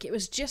floor, like it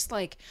was just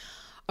like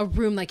a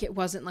room, like it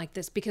wasn't like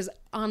this, because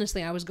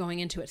honestly I was going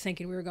into it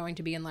thinking we were going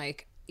to be in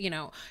like, you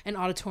know, an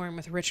auditorium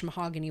with rich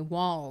mahogany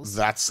walls.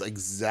 That's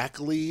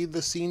exactly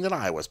the scene that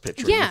I was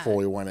picturing Yeah. before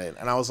we went in.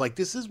 And I was like,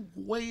 this is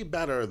way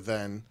better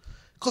than,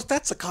 because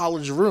that's a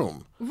college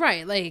room.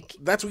 Right, like,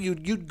 That's what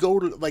you'd go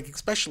to, like,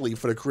 especially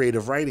for the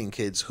creative writing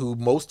kids who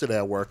most of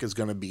their work is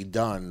going to be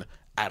done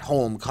at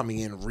home, coming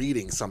in,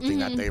 reading something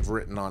that they've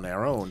written on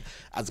their own,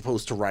 as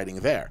opposed to writing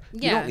there. You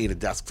Yeah. don't need a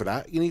desk for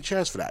that. You need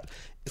chairs for that.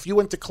 If you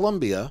went to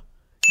Columbia,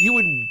 you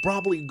would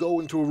probably go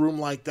into a room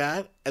like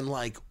that, and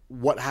like,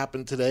 what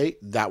happened today,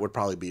 that would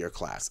probably be your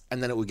class.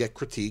 And then it would get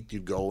critiqued.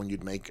 You'd go and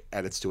you'd make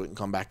edits to it and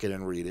come back in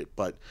and read it.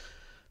 But,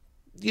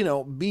 you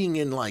know, being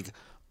in like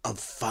a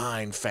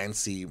fine,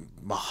 fancy,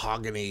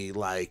 mahogany,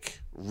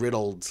 like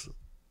riddled,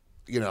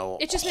 you know,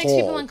 it just makes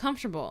people hall.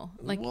 uncomfortable.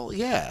 Like, Well,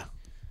 yeah.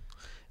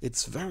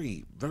 It's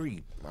very,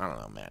 very, I don't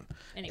know, man.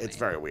 Anyway. It's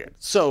very weird.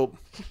 So,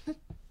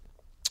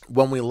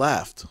 when we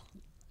left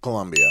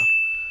Columbia,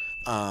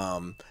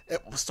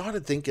 it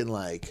started thinking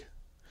like,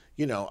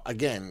 you know,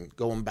 again,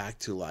 going back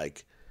to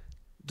like,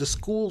 the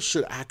school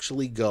should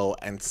actually go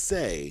and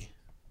say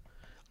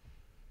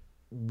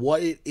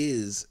what it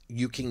is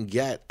you can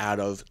get out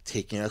of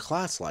taking a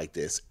class like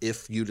this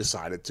if you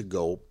decided to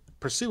go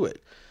pursue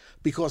it.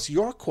 Because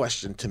your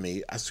question to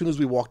me, as soon as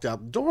we walked out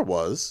the door,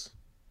 was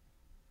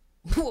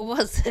what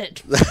was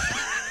it?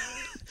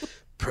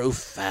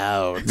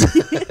 profound.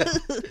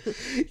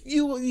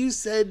 You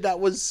said that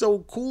was so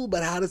cool,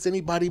 but how does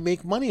anybody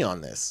make money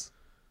on this?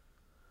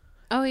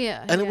 Oh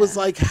yeah, And yeah. it was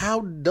like,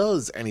 how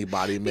does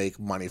anybody make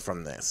money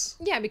from this?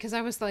 Yeah, because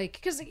I was like,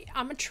 because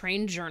I'm a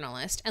trained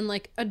journalist, and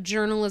like a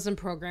journalism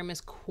program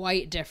is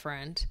quite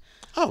different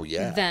Oh,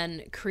 yeah.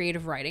 than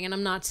creative writing. And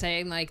I'm not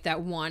saying like that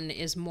one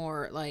is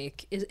more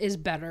like is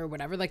better or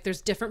whatever. Like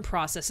there's different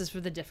processes for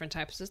the different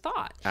types of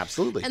thought.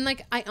 Absolutely. And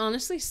like I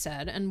honestly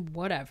said, and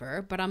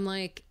whatever, but I'm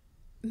like,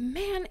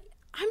 man,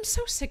 I'm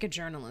so sick of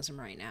journalism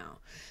right now,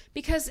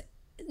 because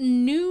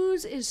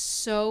news is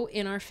so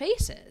in our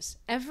faces.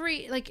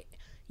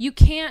 You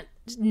can't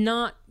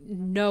not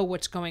know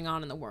what's going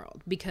on in the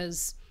world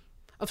because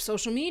of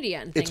social media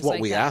and things It's what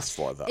like we that. asked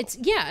for, though.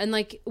 And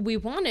like we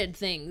wanted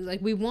things,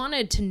 like we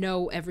wanted to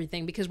know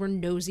everything because we're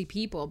nosy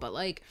people, but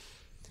like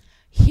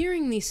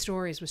hearing these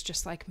stories was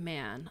just like,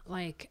 man,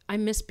 like I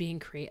miss being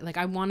creative. Like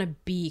I want to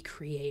be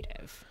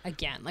creative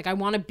again. Like I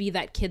want to be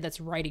that kid that's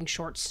writing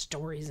short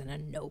stories in a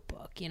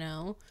notebook, you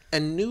know?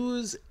 And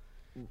news,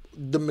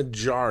 the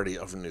majority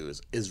of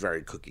news is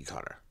very cookie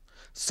cutter.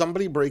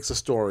 Somebody breaks a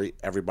story,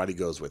 everybody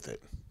goes with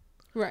it.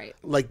 Right.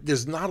 Like,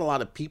 there's not a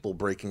lot of people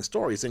breaking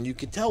stories. And you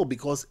can tell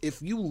because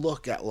if you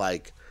look at,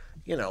 like,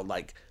 you know,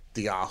 like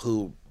the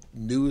Yahoo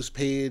news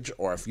page,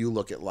 or if you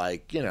look at,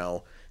 like, you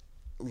know,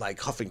 like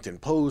Huffington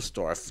Post,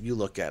 or if you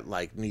look at,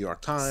 like, New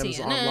York Times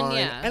CNN, online,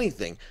 yeah.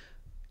 anything,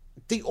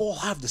 they all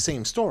have the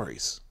same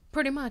stories.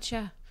 Pretty much,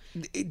 yeah.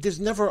 There's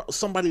never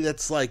somebody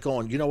that's like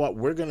going, you know what,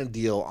 we're going to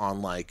deal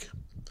on, like,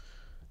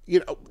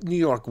 you know, New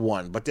York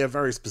one, but they're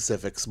very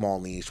specific, small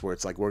niche, where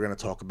it's like, we're going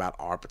to talk about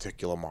our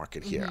particular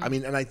market here. I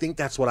mean, and I think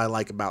that's what I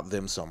like about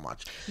them so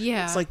much.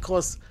 Yeah. It's like,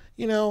 cause,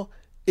 you know,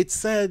 it's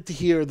sad to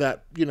hear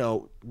that, you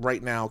know,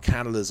 right now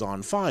Canada's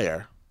on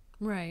fire,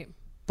 Right.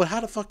 but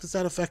how the fuck does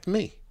that affect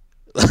me?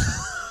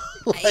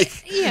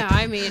 Like, Yeah,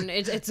 I mean,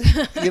 it's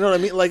you know what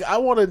I mean? Like, I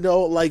want to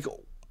know, like,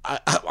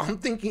 I'm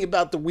thinking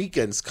about the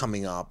weekends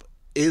coming up.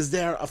 Is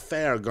there a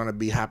fair going to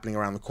be happening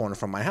around the corner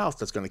from my house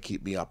that's going to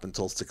keep me up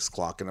until 6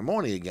 o'clock in the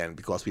morning again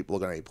because people are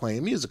going to be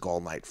playing music all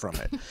night from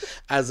it,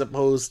 as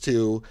opposed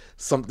to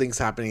something's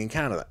happening in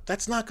Canada?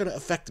 That's not going to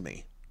affect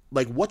me.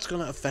 Like, what's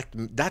going to affect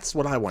me? That's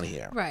what I want to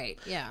hear. right,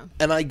 yeah.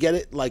 And I get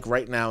it, like,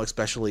 right now,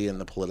 especially in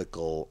the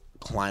political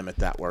climate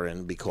that we're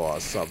in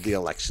because of the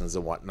elections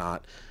and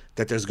whatnot,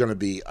 that there's going to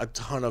be a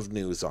ton of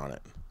news on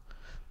it.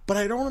 But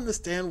I don't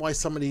understand why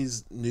some of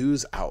these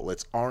news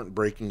outlets aren't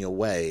breaking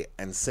away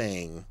and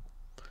saying,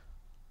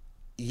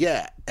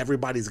 yeah,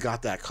 everybody's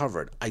got that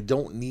covered. I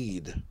don't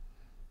need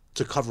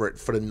to cover it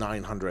for the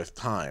 900th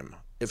time.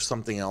 if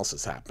something else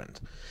has happened.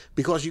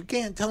 Because you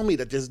can't tell me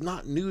that there's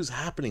not news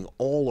happening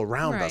all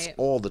around us Right.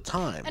 all the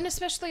time. And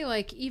especially,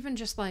 like, even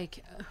just,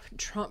 like,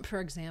 Trump, for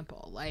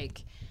example.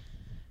 Like,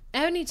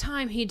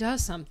 anytime he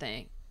does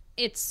something,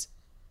 it's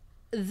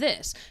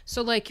this.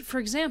 So, like, for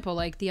example,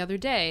 like, the other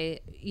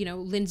day, you know,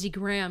 Lindsey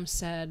Graham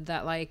said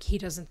that, like, he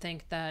doesn't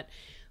think that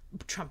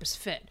Trump is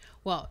fit.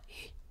 Well,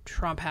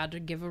 Trump had to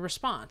give a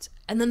response.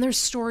 And then there's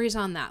stories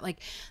on that. Like,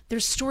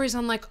 there's stories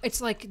on, like,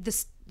 it's like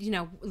this, you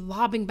know,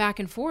 lobbing back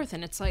and forth.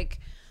 And it's like,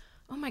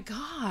 oh my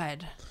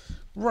God.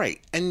 Right.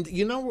 And,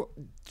 you know,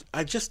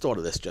 I just thought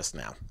of this just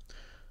now.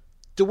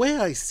 The way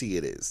I see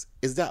it is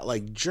that,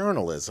 like,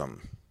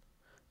 journalism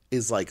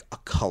is like a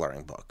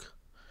coloring book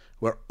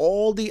where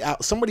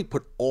somebody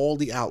put all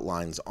the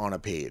outlines on a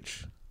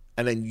page,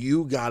 and then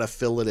you got to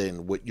fill it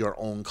in with your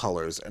own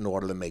colors in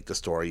order to make the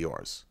story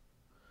yours.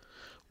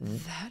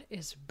 That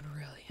is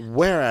brilliant.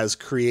 Whereas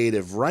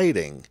creative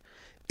writing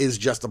is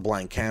just a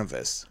blank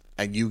canvas,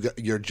 and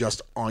you're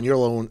just on your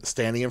own,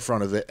 standing in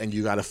front of it, and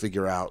you got to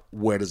figure out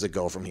where does it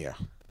go from here.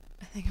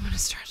 I think I'm going to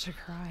start to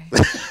cry.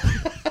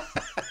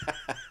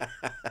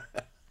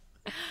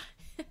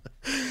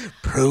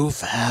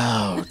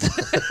 Profound.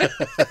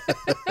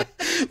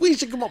 We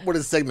should come up with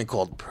a segment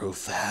called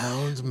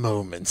Profound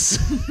Moments.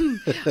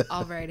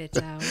 I'll write it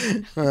down.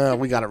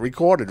 We got it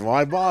recorded.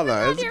 Why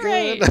bother? It's you're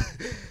good. right.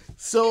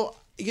 So,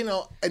 you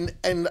know,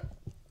 and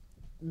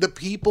the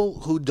people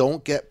who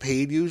don't get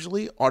paid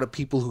usually are the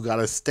people who got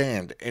to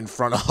stand in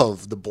front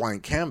of the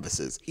blank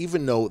canvases,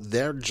 even though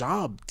their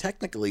job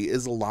technically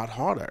is a lot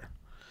harder.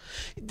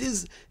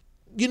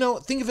 You know,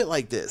 think of it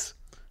like this.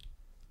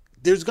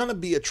 There's going to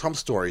be a Trump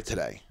story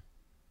today.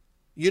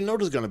 You know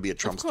there's going to be a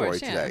Trump story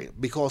today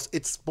because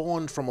it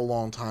spawned from a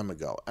long time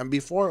ago. And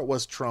before it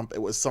was Trump,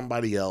 it was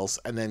somebody else.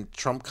 And then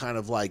Trump kind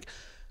of like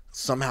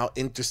somehow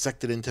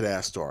intersected into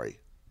that story.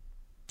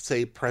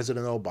 Say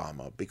President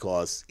Obama,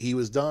 because he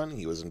was done.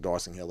 He was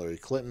endorsing Hillary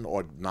Clinton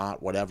or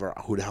not, whatever.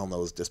 Who the hell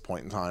knows at this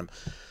point in time.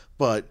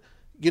 But,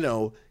 you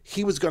know,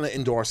 he was going to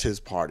endorse his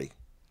party.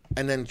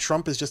 And then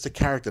Trump is just a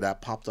character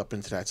that popped up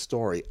into that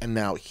story. And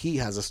now he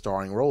has a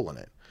starring role in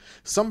it.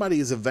 Somebody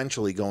is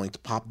eventually going to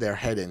pop their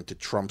head into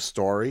Trump's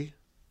story,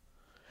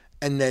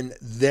 and then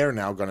they're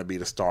now going to be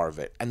the star of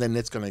it, and then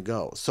it's going to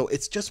go. So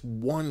it's just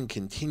one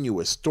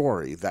continuous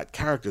story that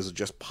characters are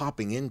just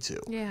popping into.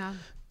 Yeah.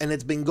 And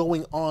it's been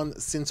going on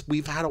since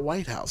we've had a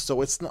White House.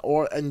 So it's not,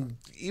 and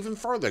even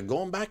further,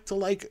 going back to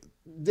like,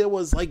 there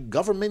was like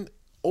government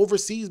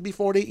overseas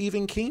before they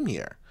even came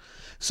here.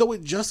 So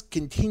it just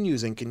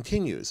continues and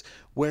continues,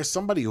 where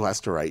somebody who has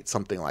to write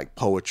something like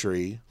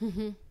poetry,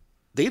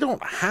 they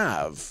don't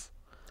have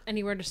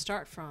Anywhere to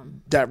start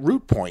from. that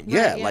root point. Right,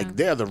 Yeah, yeah. like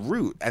they're the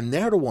root, and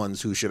they're the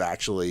ones who should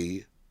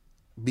actually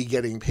be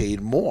getting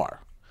paid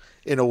more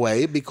in a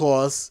way,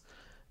 because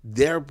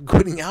they're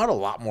putting out a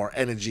lot more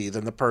energy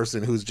than the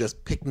person who's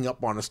just picking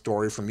up on a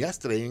story from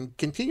yesterday and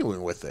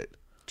continuing with it.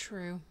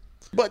 True.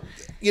 But,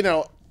 you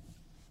know,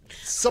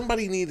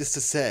 somebody needed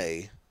to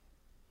say,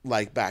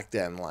 like back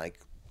then, like,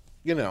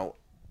 you know,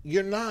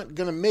 you're not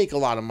going to make a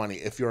lot of money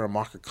if you're a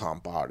market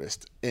comp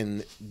artist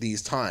in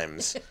these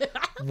times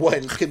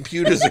when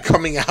computers are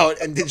coming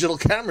out and digital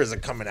cameras are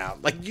coming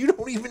out. Like, you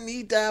don't even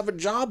need to have a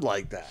job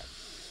like that.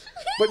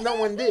 But no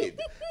one did.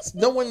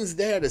 No one's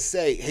there to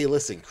say, hey,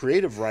 listen,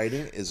 creative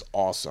writing is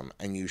awesome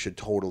and you should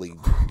totally,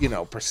 you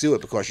know, pursue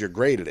it because you're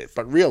great at it.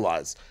 But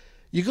realize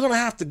you're going to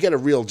have to get a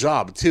real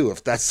job, too,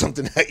 if that's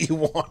something that you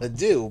want to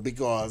do,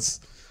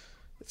 because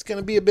it's going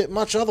to be a bit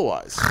much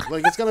otherwise.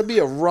 Like, it's going to be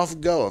a rough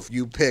go if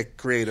you pick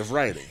creative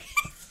writing.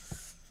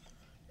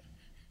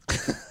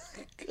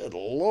 Good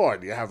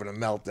Lord, you're having a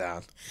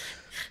meltdown.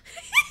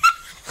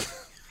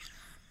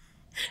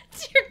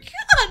 Dear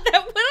God,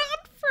 that went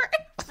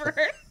on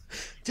forever.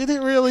 Did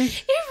it really?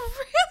 It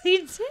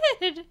really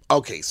did.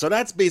 Okay, so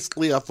that's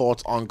basically our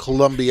thoughts on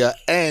Columbia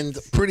and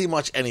pretty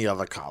much any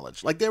other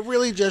college. Like, there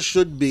really just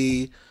should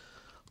be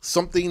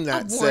something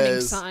that A warning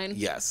says, sign.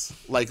 yes,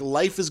 like,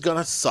 life is going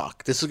to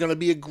suck. This is going to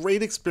be a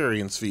great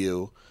experience for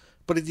you.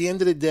 But at the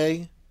end of the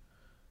day,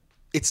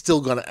 it's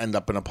still going to end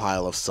up in a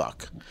pile of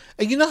suck.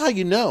 And you know how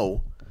you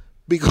know?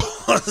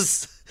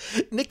 Because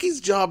Nikki's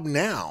job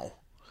now,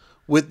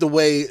 with the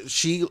way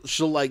she'll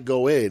like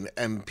go in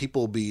and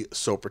people be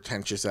so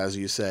pretentious, as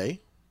you say.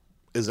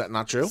 Is that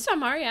not true?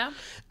 Some are, yeah.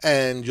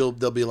 And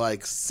they'll be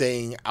like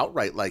saying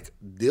outright, like,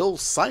 they'll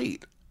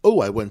cite,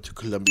 oh, I went to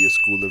Columbia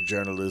School of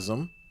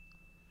Journalism.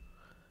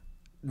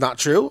 Not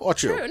true or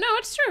true? True. No,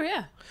 it's true,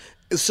 yeah.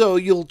 So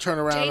you'll turn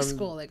around J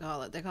school, they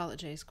call it. They call it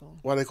J school.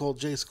 Why do they call it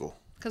J school?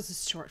 Because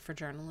it's short for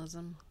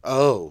journalism.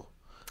 Oh.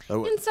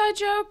 Inside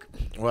joke.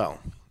 Well,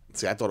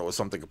 see, I thought it was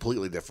something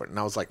completely different. And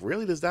I was like,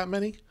 really? There's that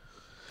many?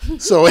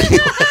 So anyway,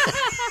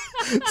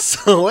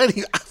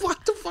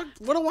 what the fuck?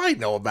 What do I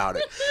know about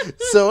it?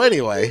 So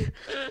anyway,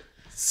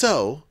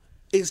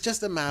 it's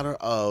just a matter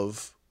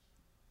of,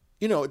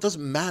 you know, it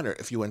doesn't matter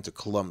if you went to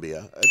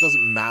Columbia. It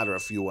doesn't matter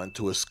if you went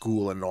to a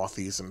school in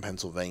Northeastern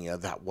Pennsylvania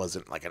that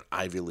wasn't like an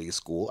Ivy League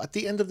school. At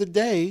the end of the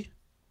day,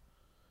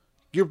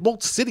 you're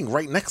both sitting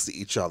right next to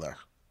each other.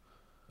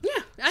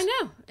 Yeah, I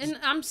know. And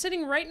I'm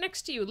sitting right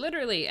next to you,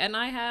 literally. And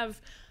I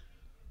have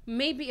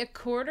maybe a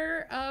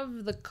quarter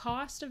of the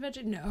cost of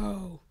education.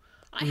 No.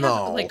 I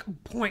have like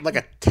point. Like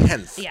a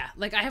tenth. Yeah.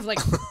 Like I have like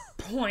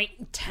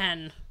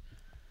 0.10.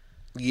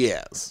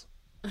 Yes.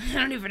 I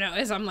don't even know.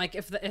 I'm like,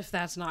 if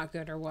that's not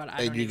good or what. I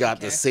don't And you even got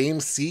care. the same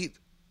seat,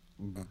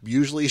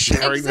 usually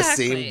sharing the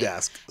same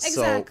desk.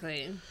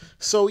 Exactly.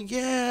 So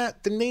yeah,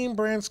 the name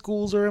brand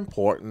schools are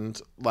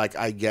important, like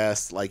I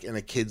guess, like in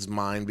a kid's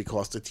mind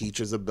because the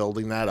teachers are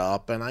building that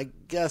up. And I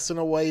guess in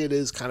a way it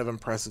is kind of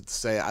impressive to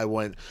say I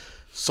went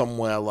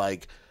somewhere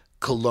like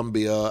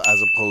Columbia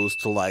as opposed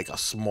to like a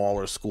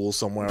smaller school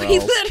somewhere We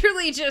else.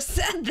 literally just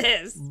said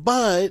this.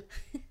 But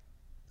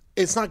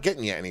it's not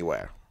getting you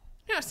anywhere.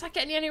 No, it's not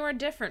getting you anywhere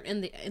different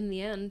in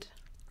the end.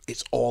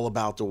 It's all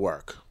about the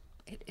work.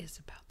 It is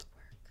about the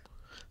work.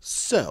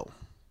 So,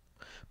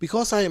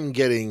 because I am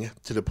getting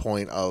to the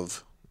point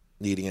of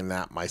needing a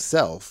nap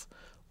myself,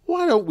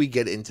 why don't we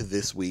get into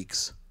this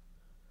week's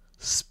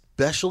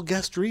special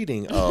guest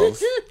reading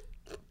of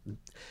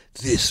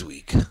This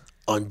Week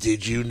on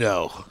Did You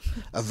Know?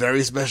 A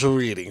very special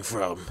reading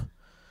from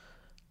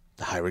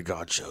the High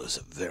Regard Show's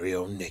very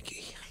own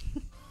Nikki.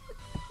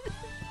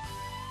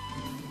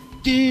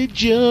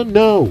 Did you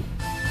know?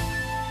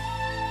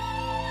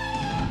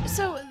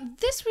 So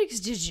this week's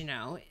Did You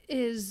Know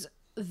is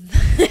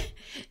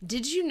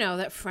Did you know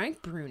that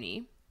Frank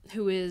Bruni,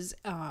 who is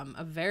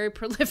a very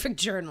prolific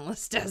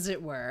journalist, as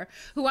it were,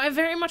 who I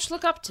very much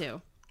look up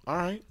to. All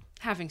right.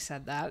 Having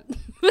said that,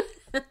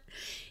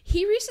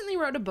 he recently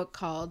wrote a book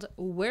called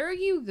Where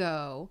You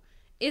Go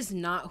Is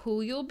Not Who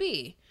You'll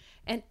Be,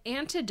 an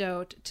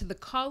antidote to the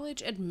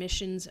college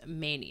admissions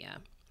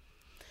mania.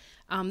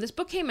 This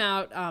book came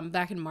out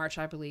back in March,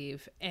 I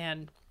believe,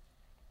 and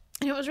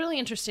it was really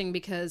interesting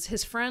because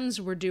his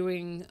friends were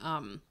doing,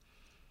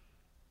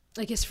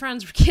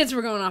 kids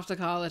were going off to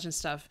college and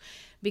stuff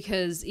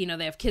because, you know,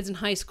 they have kids in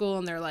high school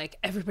and they're like,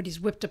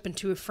 everybody's whipped up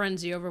into a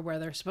frenzy over where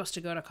they're supposed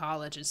to go to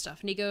college and stuff.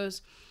 And he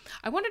goes,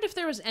 I wondered if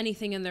there was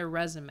anything in their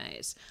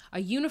resumes,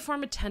 a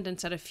uniform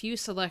attendance at a few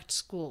select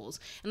schools,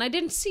 and I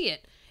didn't see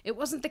it. It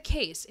wasn't the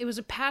case. It was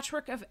a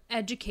patchwork of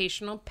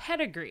educational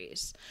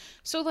pedigrees.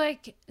 So,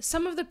 like,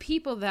 some of the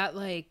people that,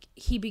 like,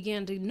 he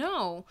began to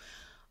know,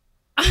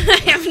 I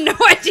have no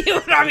idea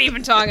what I'm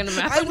even talking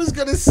about. I was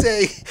going to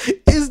say,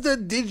 is the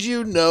Did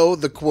You Know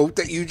the quote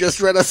that you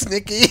just read us,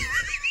 Nikki?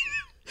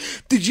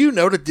 Did you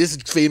know that this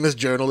famous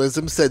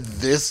journalism said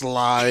this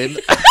line?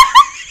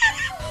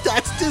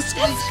 That's this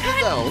week's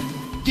You Know.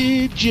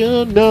 Did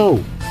you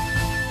know?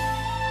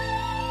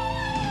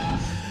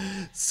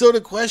 So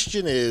the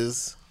question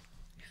is,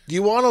 do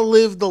you want to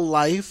live the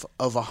life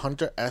of a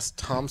Hunter S.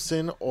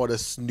 Thompson or the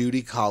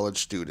snooty college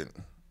student?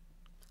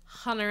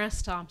 Hunter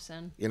S.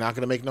 Thompson. You're not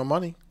going to make no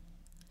money.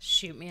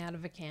 Shoot me out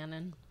of a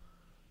cannon.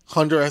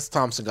 Hunter S.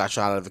 Thompson got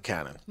shot out of a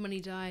cannon. When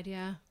he died,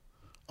 yeah.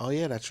 Oh,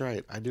 yeah, that's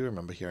right. I do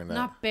remember hearing that.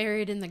 Not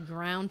buried in the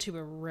ground to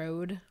a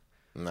road.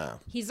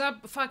 No. He's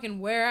up fucking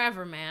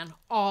wherever, man.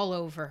 All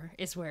over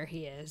is where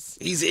he is.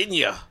 He's in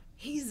you.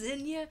 He's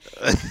in you.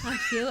 I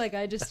feel like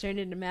I just turned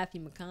into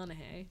Matthew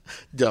McConaughey.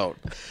 Don't.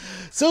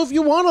 So if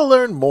you want to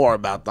learn more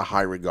about the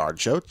High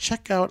Regard Show,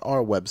 check out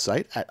our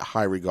website at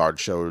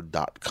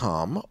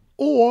highregardshow.com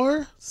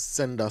or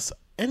send us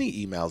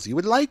any emails you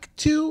would like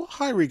to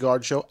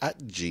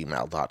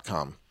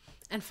highregardshow@gmail.com.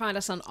 And find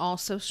us on all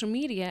social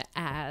media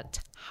at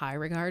High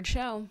Regard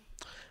Show.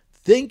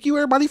 Thank you,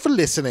 everybody, for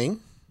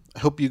listening. I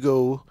hope you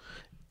go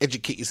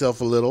educate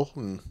yourself a little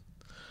and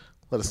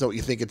let us know what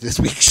you think of this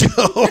week's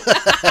show.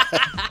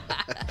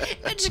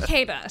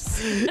 Educate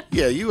us.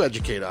 Yeah, you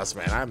educate us,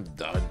 man. I'm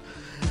done.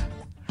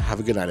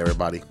 Have a good night,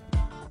 everybody.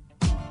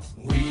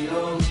 We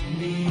don't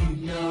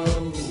need no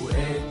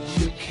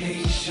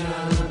education.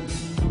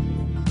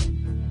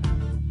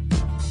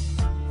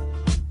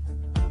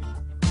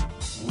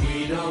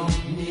 We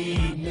don't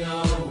need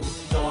no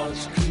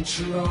thought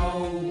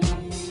control.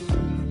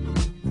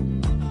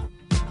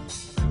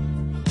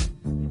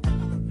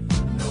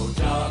 No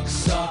dark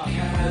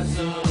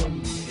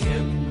sarcasm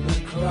in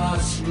the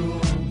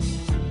classroom.